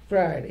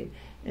Friday,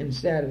 and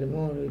Saturday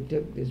morning we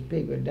took this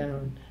paper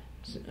down.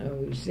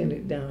 We sent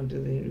it down to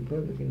the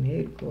Republican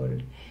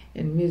headquarters,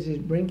 and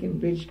Mrs.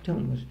 Brinkenbridge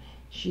Thomas,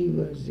 she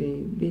was a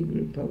big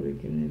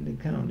Republican in the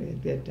county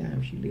at that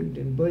time. She lived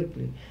in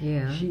Berkeley.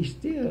 Yeah. She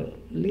still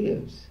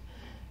lives.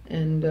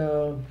 And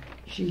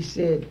she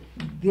said,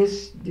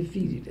 this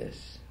defeated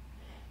us.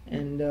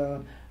 And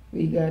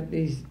we got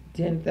these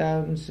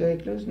 10,000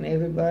 circulars, and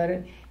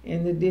everybody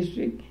in the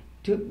district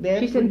took their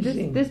precinct. She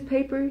said this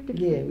paper?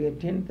 Yeah, we had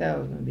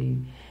 10,000 of these.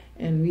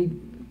 And we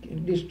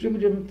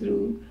distributed them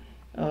through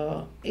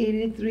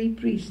 83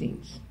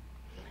 precincts.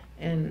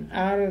 And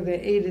out of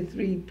the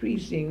 83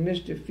 precincts,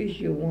 Mr.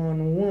 Fisher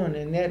won one,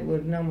 and that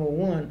was number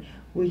one,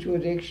 which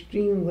was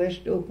extreme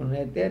West Oakland.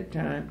 At that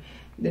time,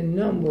 the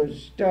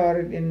numbers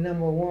started in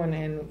number one,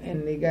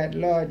 and they got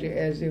larger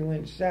as they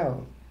went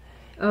south.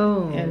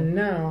 Oh. And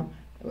now,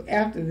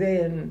 after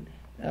then,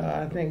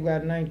 I think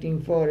about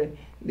 1940,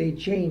 they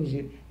changed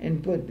it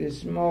and put the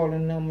smaller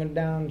number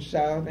down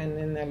south and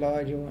then the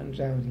larger ones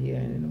out here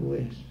in the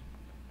west.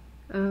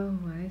 Oh,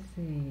 I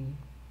see.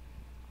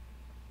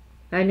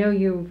 I know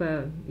you've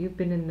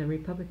been in the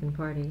Republican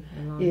Party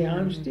a long time. Yeah,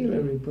 I'm still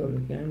a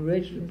Republican. I'm a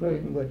registered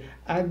Republican, but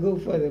I go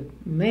for the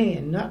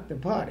man, not the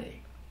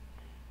party.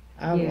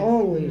 I've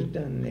always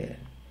done that.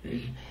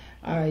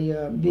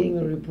 Being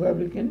a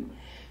Republican,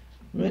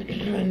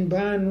 when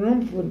Byron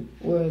Rumford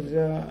was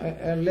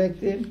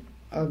elected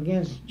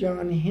against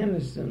John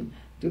Henderson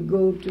to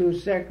go to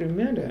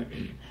Sacramento,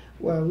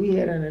 well, we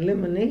had an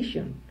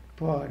elimination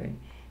party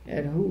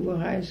at Hoover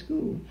High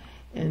School.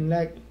 And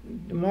like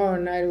tomorrow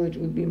night, which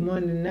would be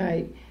Monday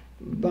night,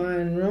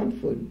 Byron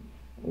Rumford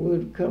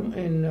would come,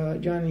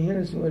 and Johnny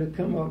Henderson would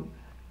come up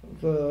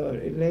for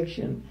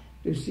election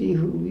to see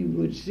who we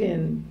would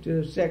send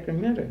to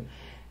Sacramento.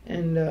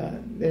 And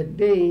that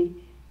day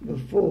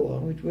before,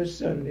 which was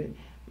Sunday,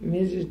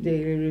 Mrs.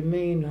 Daley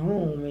remained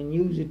home and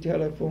used the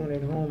telephone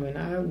at home, and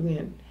I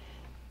went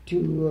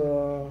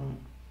to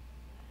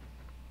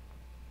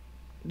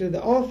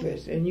the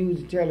office and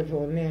used the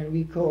telephone there, and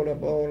we called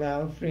up all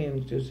our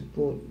friends to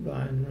support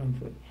Byron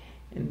Rumford.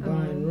 And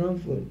Byron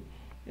Rumford,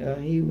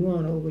 he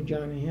won over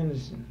Johnny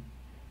Henderson.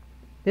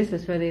 This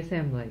was for the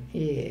assembly?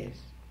 Yes.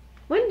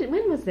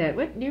 When was that?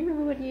 What do you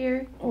remember what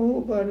year? Oh,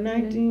 about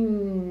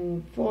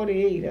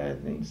 1948, I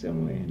think,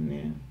 somewhere in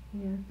there.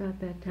 Yeah, about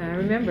that time. I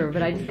remember,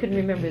 but I just couldn't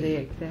remember the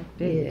exact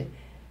date.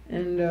 Yeah.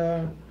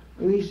 And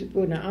we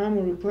supported, now I'm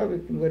a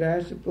Republican, but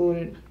I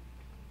supported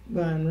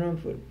Byron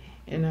Rumford.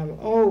 And I've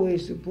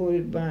always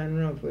supported Byron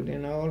Rumford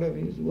in all of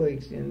his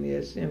works in the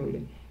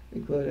assembly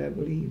because I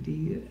believed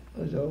he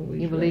was always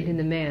You believed in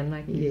the man,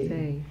 like you yeah.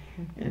 say.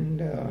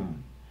 And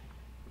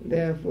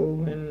therefore,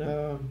 when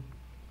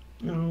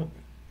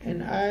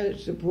And I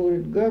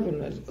supported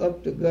governors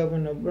up to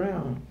Governor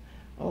Brown,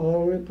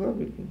 all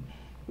Republican.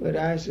 But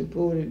I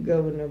supported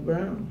Governor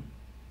Brown.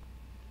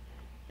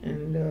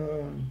 And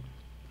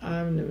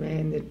I'm the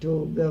man that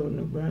told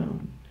Governor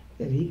Brown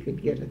that he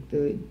could get a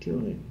third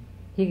term.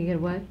 He could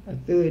get what? A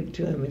third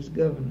term as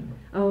governor.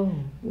 Oh.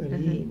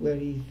 But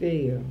he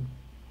failed,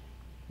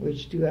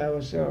 which to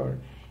our sorrow.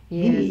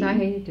 Yes, I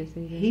hated to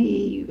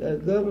see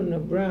that. Governor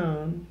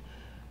Brown,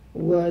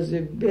 was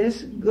the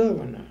best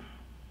governor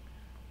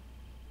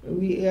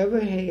we ever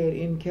had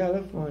in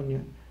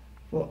California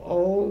for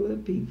all the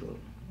people,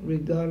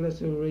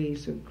 regardless of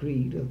race or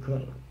creed or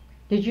color.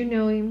 Did you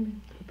know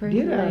him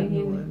personally? Did I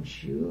know him?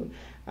 Sure.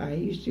 I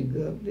used to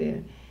go up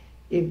there.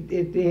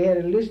 If they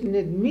had listened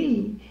to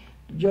me,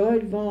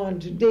 George Vaughn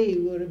today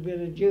would have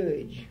been a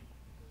judge.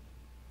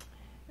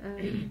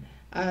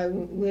 I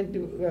went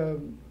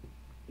to,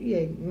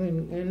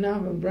 when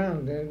Norman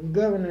Brown,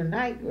 Governor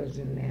Knight was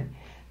in there.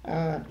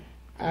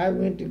 I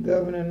went to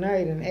Governor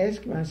Knight and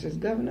asked him, I says,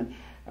 Governor,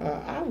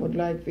 I would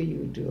like for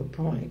you to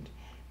appoint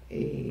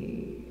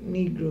a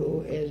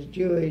Negro as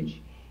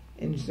judge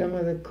in some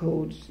of the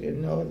courts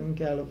in Northern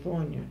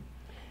California.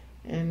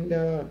 And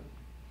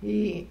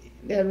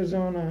that was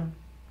on a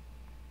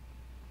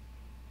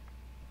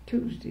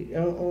Tuesday,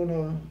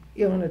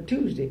 on a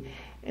Tuesday.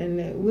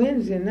 And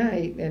Wednesday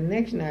night, the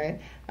next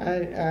night,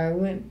 I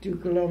went to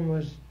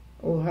Columbus,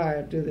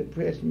 Ohio, to the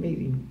press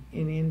meeting,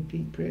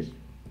 NNP press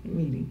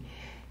meeting.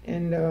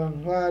 And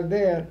while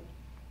there,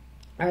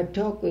 I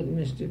talked with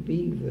Mr.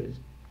 Beavers,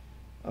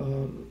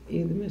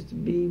 either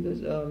Mr.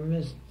 Beavers or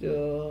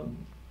Mr.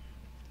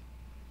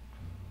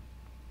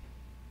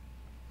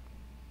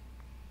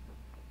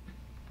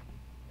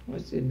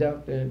 What's the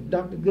doctor?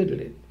 Dr.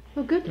 Goodwin.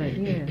 Oh,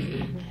 Goodwin, yeah.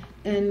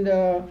 And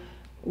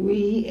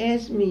he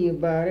asked me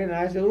about it, and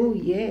I said, oh,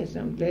 yes,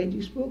 I'm glad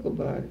you spoke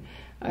about it.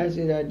 I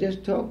said, I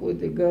just talked with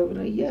the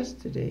governor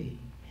yesterday,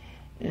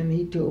 and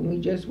he told me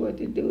just what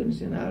to do, and he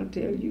said, I'll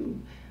tell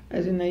you.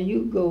 I said, now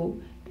you go,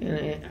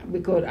 and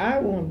because I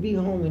won't be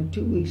home in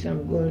 2 weeks.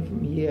 I'm going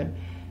from here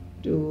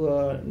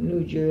to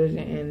New Jersey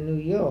and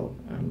New York.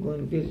 I'm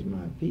going to visit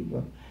my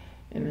people.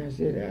 And I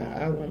said,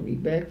 I won't be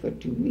back for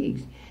 2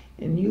 weeks.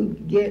 And you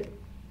get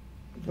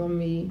from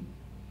me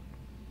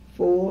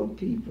 4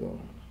 people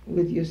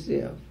with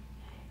yourself.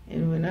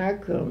 And when I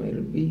come,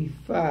 it'll be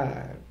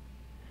 5.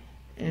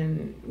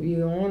 And we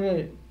want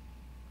to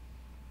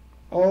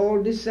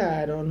all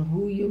decide on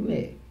who you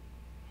met.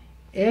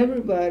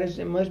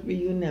 Everybody must be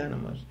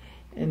unanimous.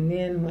 And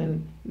then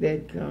when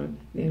that comes,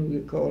 then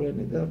we'll call in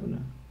the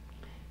governor.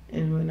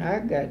 And when I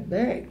got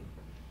back,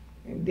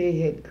 they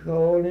had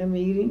called a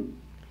meeting,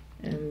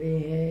 and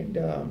they had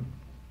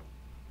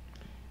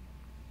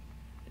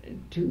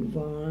 2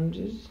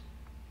 Vaughns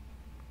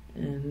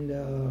and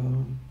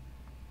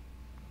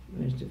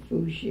Mr.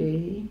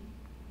 Fouché,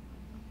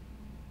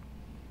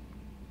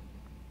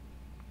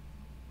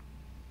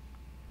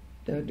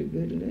 Dr.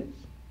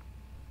 Goodlets,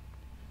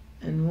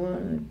 and 1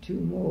 or 2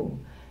 more.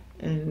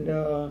 And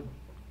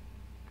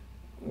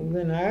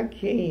when I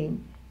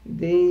came,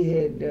 they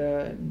had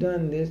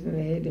done this, and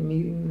they had the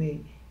meeting, and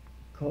they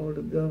called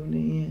the governor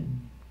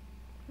in.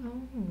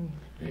 Oh.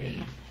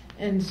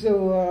 And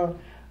so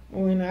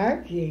when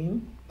I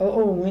came,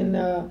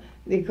 when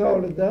they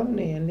called the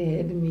governor in, they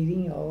had the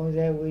meeting. I was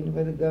there waiting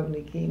for the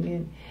governor. Came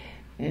in,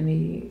 and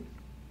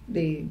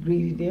they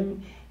greeted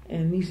him,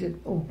 and he said,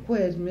 "Oh,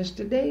 where's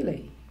Mr.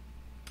 Daley?"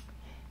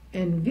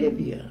 And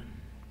Vivian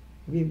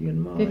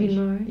Marsh.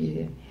 Vivian Marsh?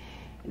 Yeah.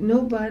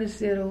 Nobody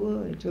said a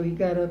word, so he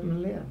got up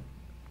and left.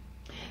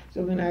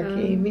 So when I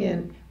came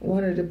in,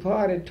 one of the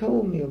party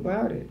told me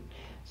about it.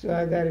 So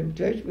I got in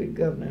touch with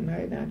Governor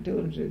Knight, and I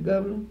told him, I said,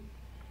 Governor,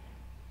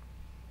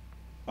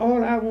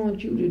 all I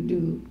want you to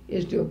do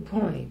is to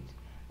appoint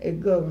a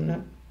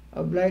governor,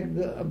 a black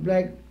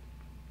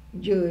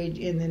judge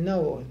in the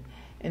North.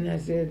 And I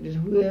said,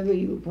 whoever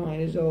you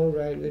appoint is all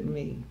right with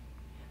me.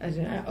 I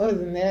said, other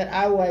than that,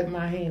 I wipe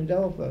my hands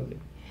off of it.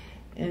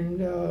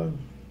 And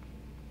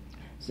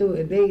so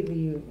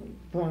they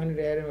pointed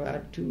at him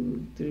about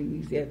 2-3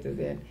 weeks after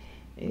that.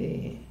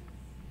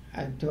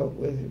 I talked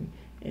with him,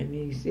 and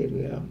he said,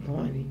 well, I'm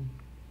appointing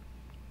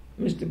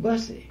Mr.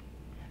 Bussey.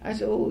 I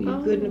said, oh,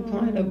 you couldn't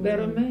appoint a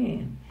better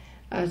man.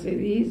 I said,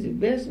 he's the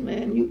best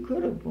man you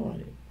could have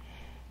appointed.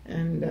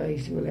 And he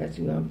said, well, that's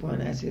who I'm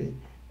appointing. I said,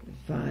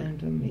 fine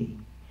for me.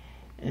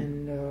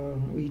 And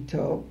we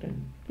talked.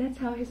 And that's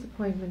how his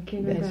appointment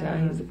came about. That's how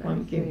his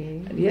appointment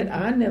came. And yet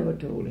I never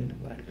told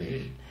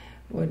anybody.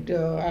 But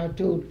I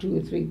told 2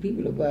 or 3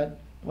 people about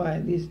why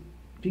these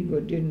people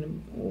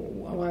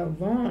why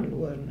Vaughn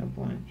wasn't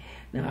appointed.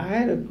 Now, I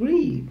had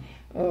agreed.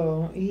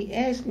 He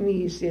asked me,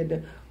 he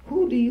said,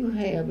 who do you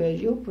have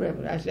as your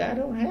preference? I said, I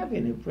don't have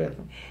any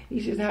preference. He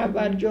said, how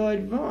about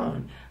George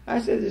Vaughn? I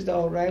said, it's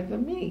all right for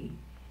me.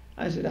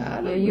 I said, I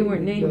don't know. You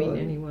weren't naming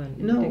anyone.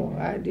 No,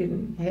 I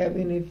didn't have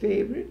any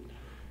favorite.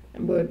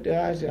 But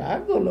I said,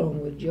 I'll go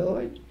along with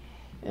George.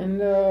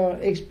 And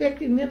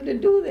expecting them to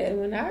do that.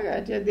 When I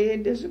got there, they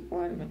had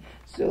disappointment.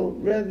 So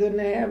rather than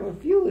have a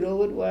feud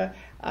over it,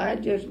 I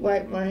just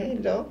wiped my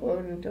hands off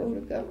of it and told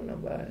the governor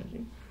about it.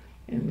 See?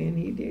 And then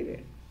he did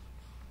it.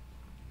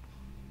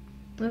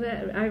 Well,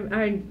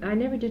 I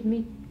never did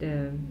meet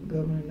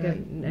Governor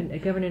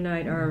Knight. Governor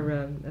Knight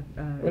or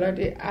Well, I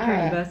did.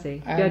 Attorney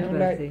Bussey, Judge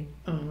Bussey.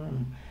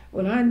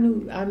 Well, I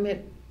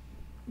met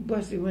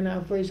Bussey when I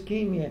first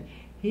came here.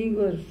 He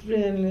was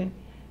friendly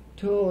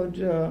towards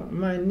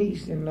my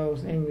niece in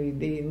Los Angeles.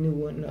 They knew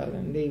one another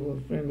and they were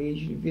friendly. They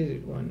used to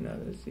visit one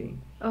another, see.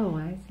 Oh,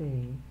 I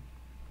see.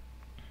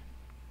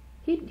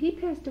 He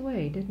passed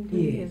away, didn't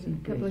he? Yes, a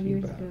couple of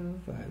years ago.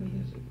 5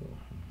 years ago.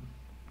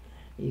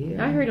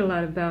 Yeah. I heard a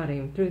lot about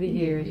him through the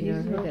years. You know,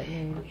 I heard that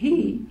name.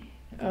 He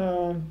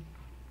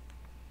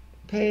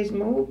passed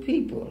more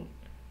people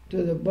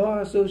to the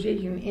Bar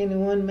Association than any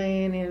one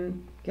man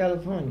in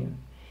California.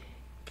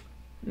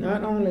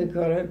 Not only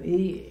colored,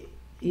 he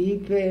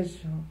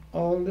passed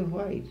all the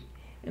whites.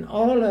 And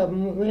all of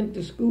them went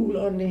to school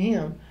under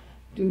him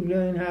to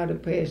learn how to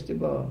pass the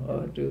bar,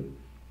 or to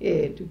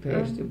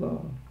pass the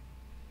bar.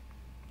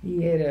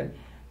 He had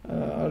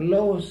a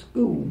law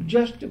school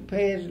just to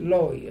pass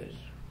lawyers.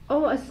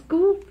 Oh, a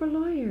school for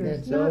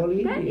lawyers. That's all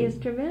he did. That is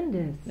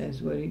tremendous.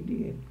 That's what he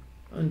did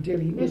until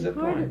he was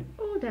appointed.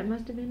 Oh, that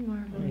must have been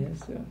marvelous. Yes,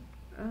 sir.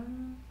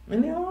 And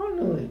they all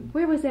knew him.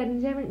 Where was that, in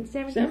San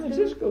Francisco? San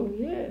Francisco,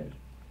 yes.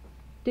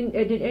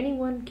 Did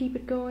anyone keep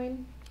it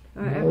going?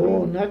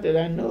 No, not that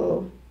I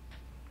know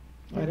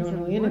of. I don't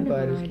know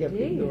anybody that's kept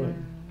it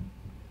going.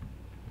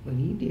 But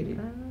he did it.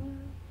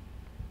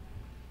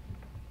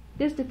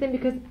 This is the thing,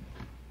 because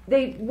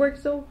they work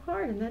so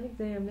hard in that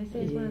exam. They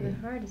say it's one of the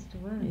hardest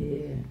ones.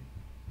 Yeah,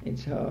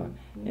 it's hard.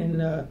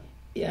 And I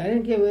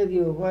didn't care whether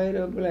you were white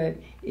or black.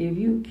 If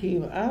you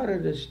came out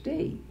of the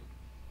state,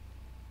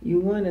 you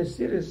weren't a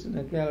citizen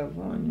of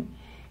California,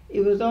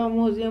 it was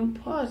almost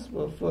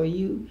impossible for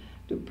you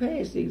to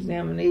pass the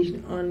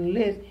examination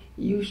unless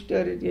you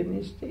studied in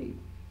this state.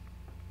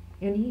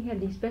 And he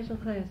had these special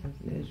classes.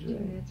 That's right.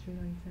 Gee, that's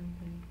really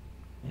something.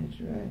 That's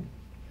right.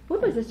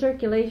 What was the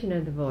circulation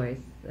of the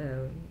voice?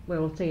 Well,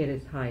 we'll say it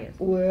is highest.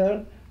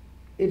 Well,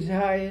 its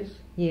highest.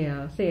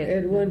 Yeah, say it.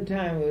 At one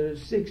time it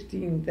was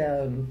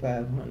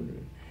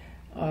 16,500.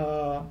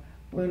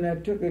 When I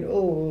took it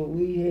over,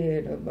 we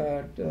had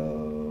about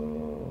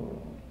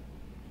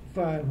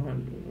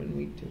 500 when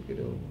we took it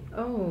over.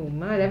 Oh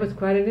my, that was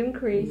quite an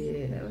increase.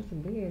 Yes. That was a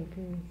big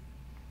increase.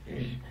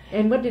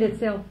 And what did it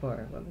sell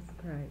for? What was the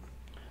price?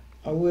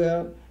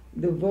 Well,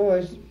 the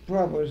Voice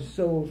proper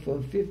sold for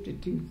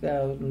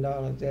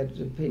 $52,000. That's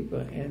the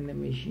paper and the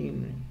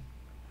machinery.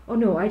 Oh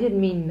no, I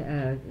didn't mean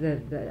I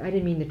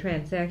didn't mean the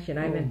transaction.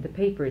 I meant the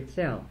paper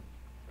itself.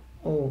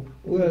 Oh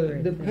well,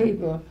 the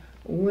paper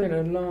went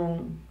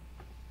along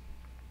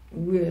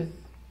with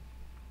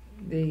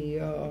the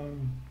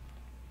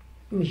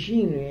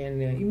machinery and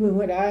you mean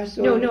what I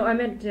sold? No, I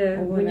meant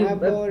when you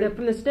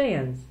from the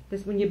stands.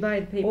 This when you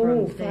buy the paper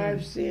on the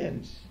stands. 5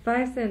 cents.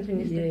 5 cents when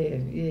you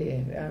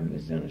Yeah, I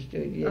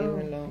misunderstood. Yeah, it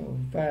went along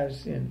with 5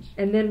 cents.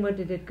 And then what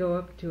did it go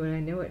up to? And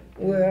I know it.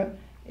 Well,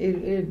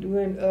 it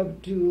went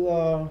up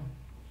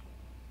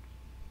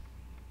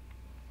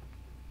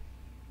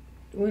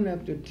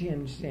to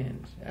 10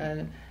 cents.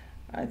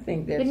 I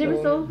think that's. It never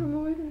all. sold for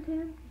more than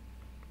 10.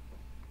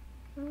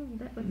 Oh,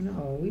 that was.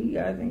 No,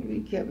 I think we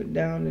kept it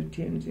down to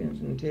 10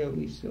 cents until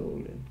we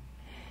sold it,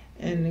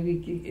 and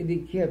they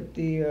kept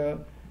the.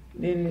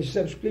 Then the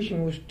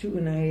subscription was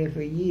 $2.50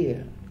 a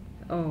year.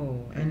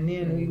 Oh. And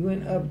then we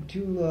went up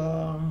to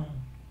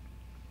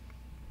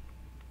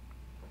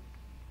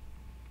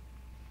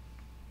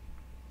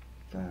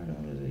 $5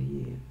 a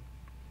year.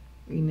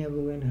 We never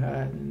went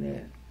higher than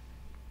that.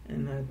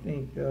 And I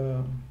think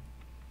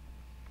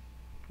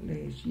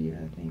last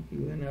year we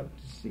went up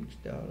to $6.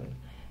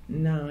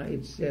 Now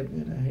it's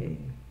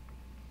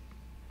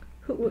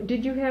 $7.50.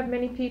 Did you have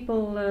many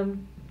people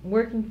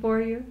working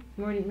for you?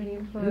 Many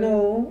employees?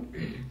 No,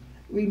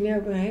 we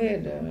never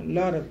had a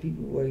lot of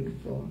people working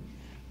for us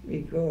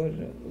because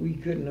we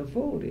couldn't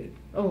afford it.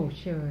 Oh,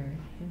 sure.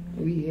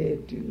 Mm-hmm. We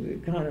had to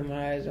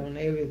economize on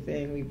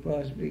everything we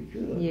possibly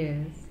could.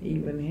 Yes.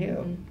 Even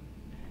help.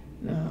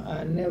 Mm-hmm. Now,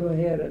 I never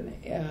had an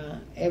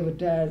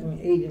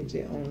advertising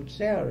agency on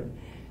salary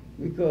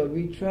because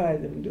we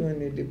tried them during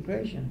the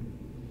Depression.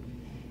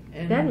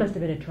 And that must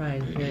have been a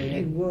trying period.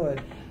 It was.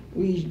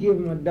 We used to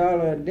give them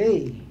 $1 a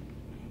day.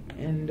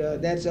 And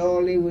that's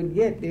all they would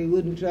get. They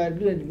wouldn't try to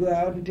do it. Go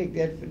out and take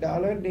that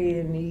 $1 a day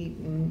and eat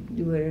and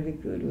do whatever they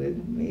could with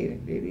it. Made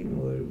it. They didn't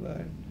worry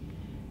about it.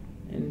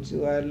 And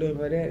so I learned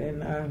by that.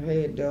 And I've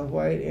had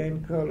white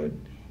and colored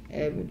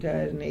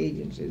advertising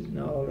agencies, and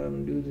all of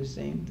them do the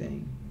same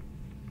thing.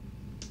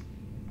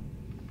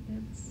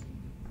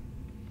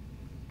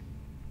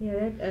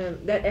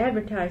 That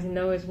advertising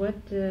though is what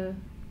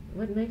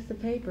makes the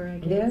paper, I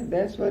guess. Yeah,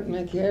 that's what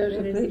carries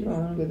the paper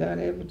on. Without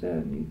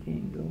advertising, you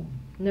can't go.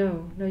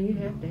 No, you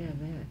have to have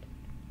that.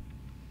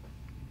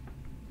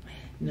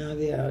 Now,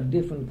 there are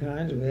different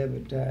kinds of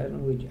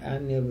advertising, which I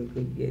never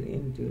could get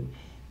into.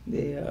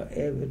 They are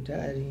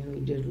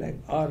advertising, just like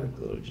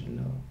articles,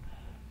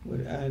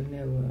 But I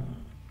never,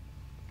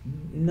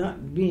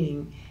 not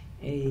being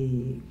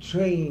a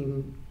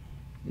trained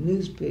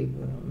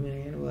newspaper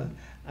man. Well,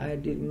 I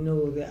didn't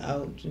know the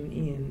outs and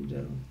ends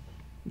of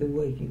the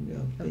working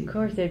of paper. Of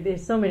course,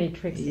 there's so many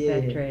tricks to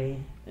that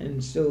trade.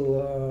 And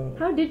so...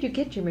 how did you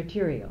get your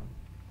material?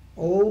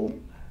 Oh,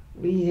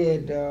 we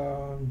had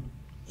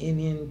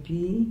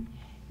NNP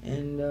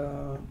and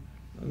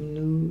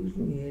news.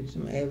 We had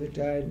some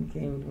advertising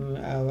came from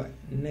our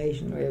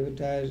national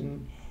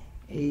advertising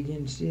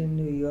agency in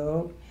New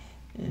York,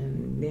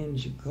 and then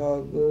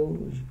Chicago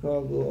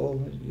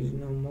office is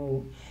no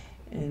more.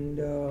 And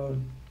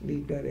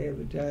we got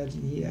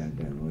advertising here. I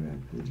got what I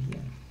could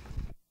here.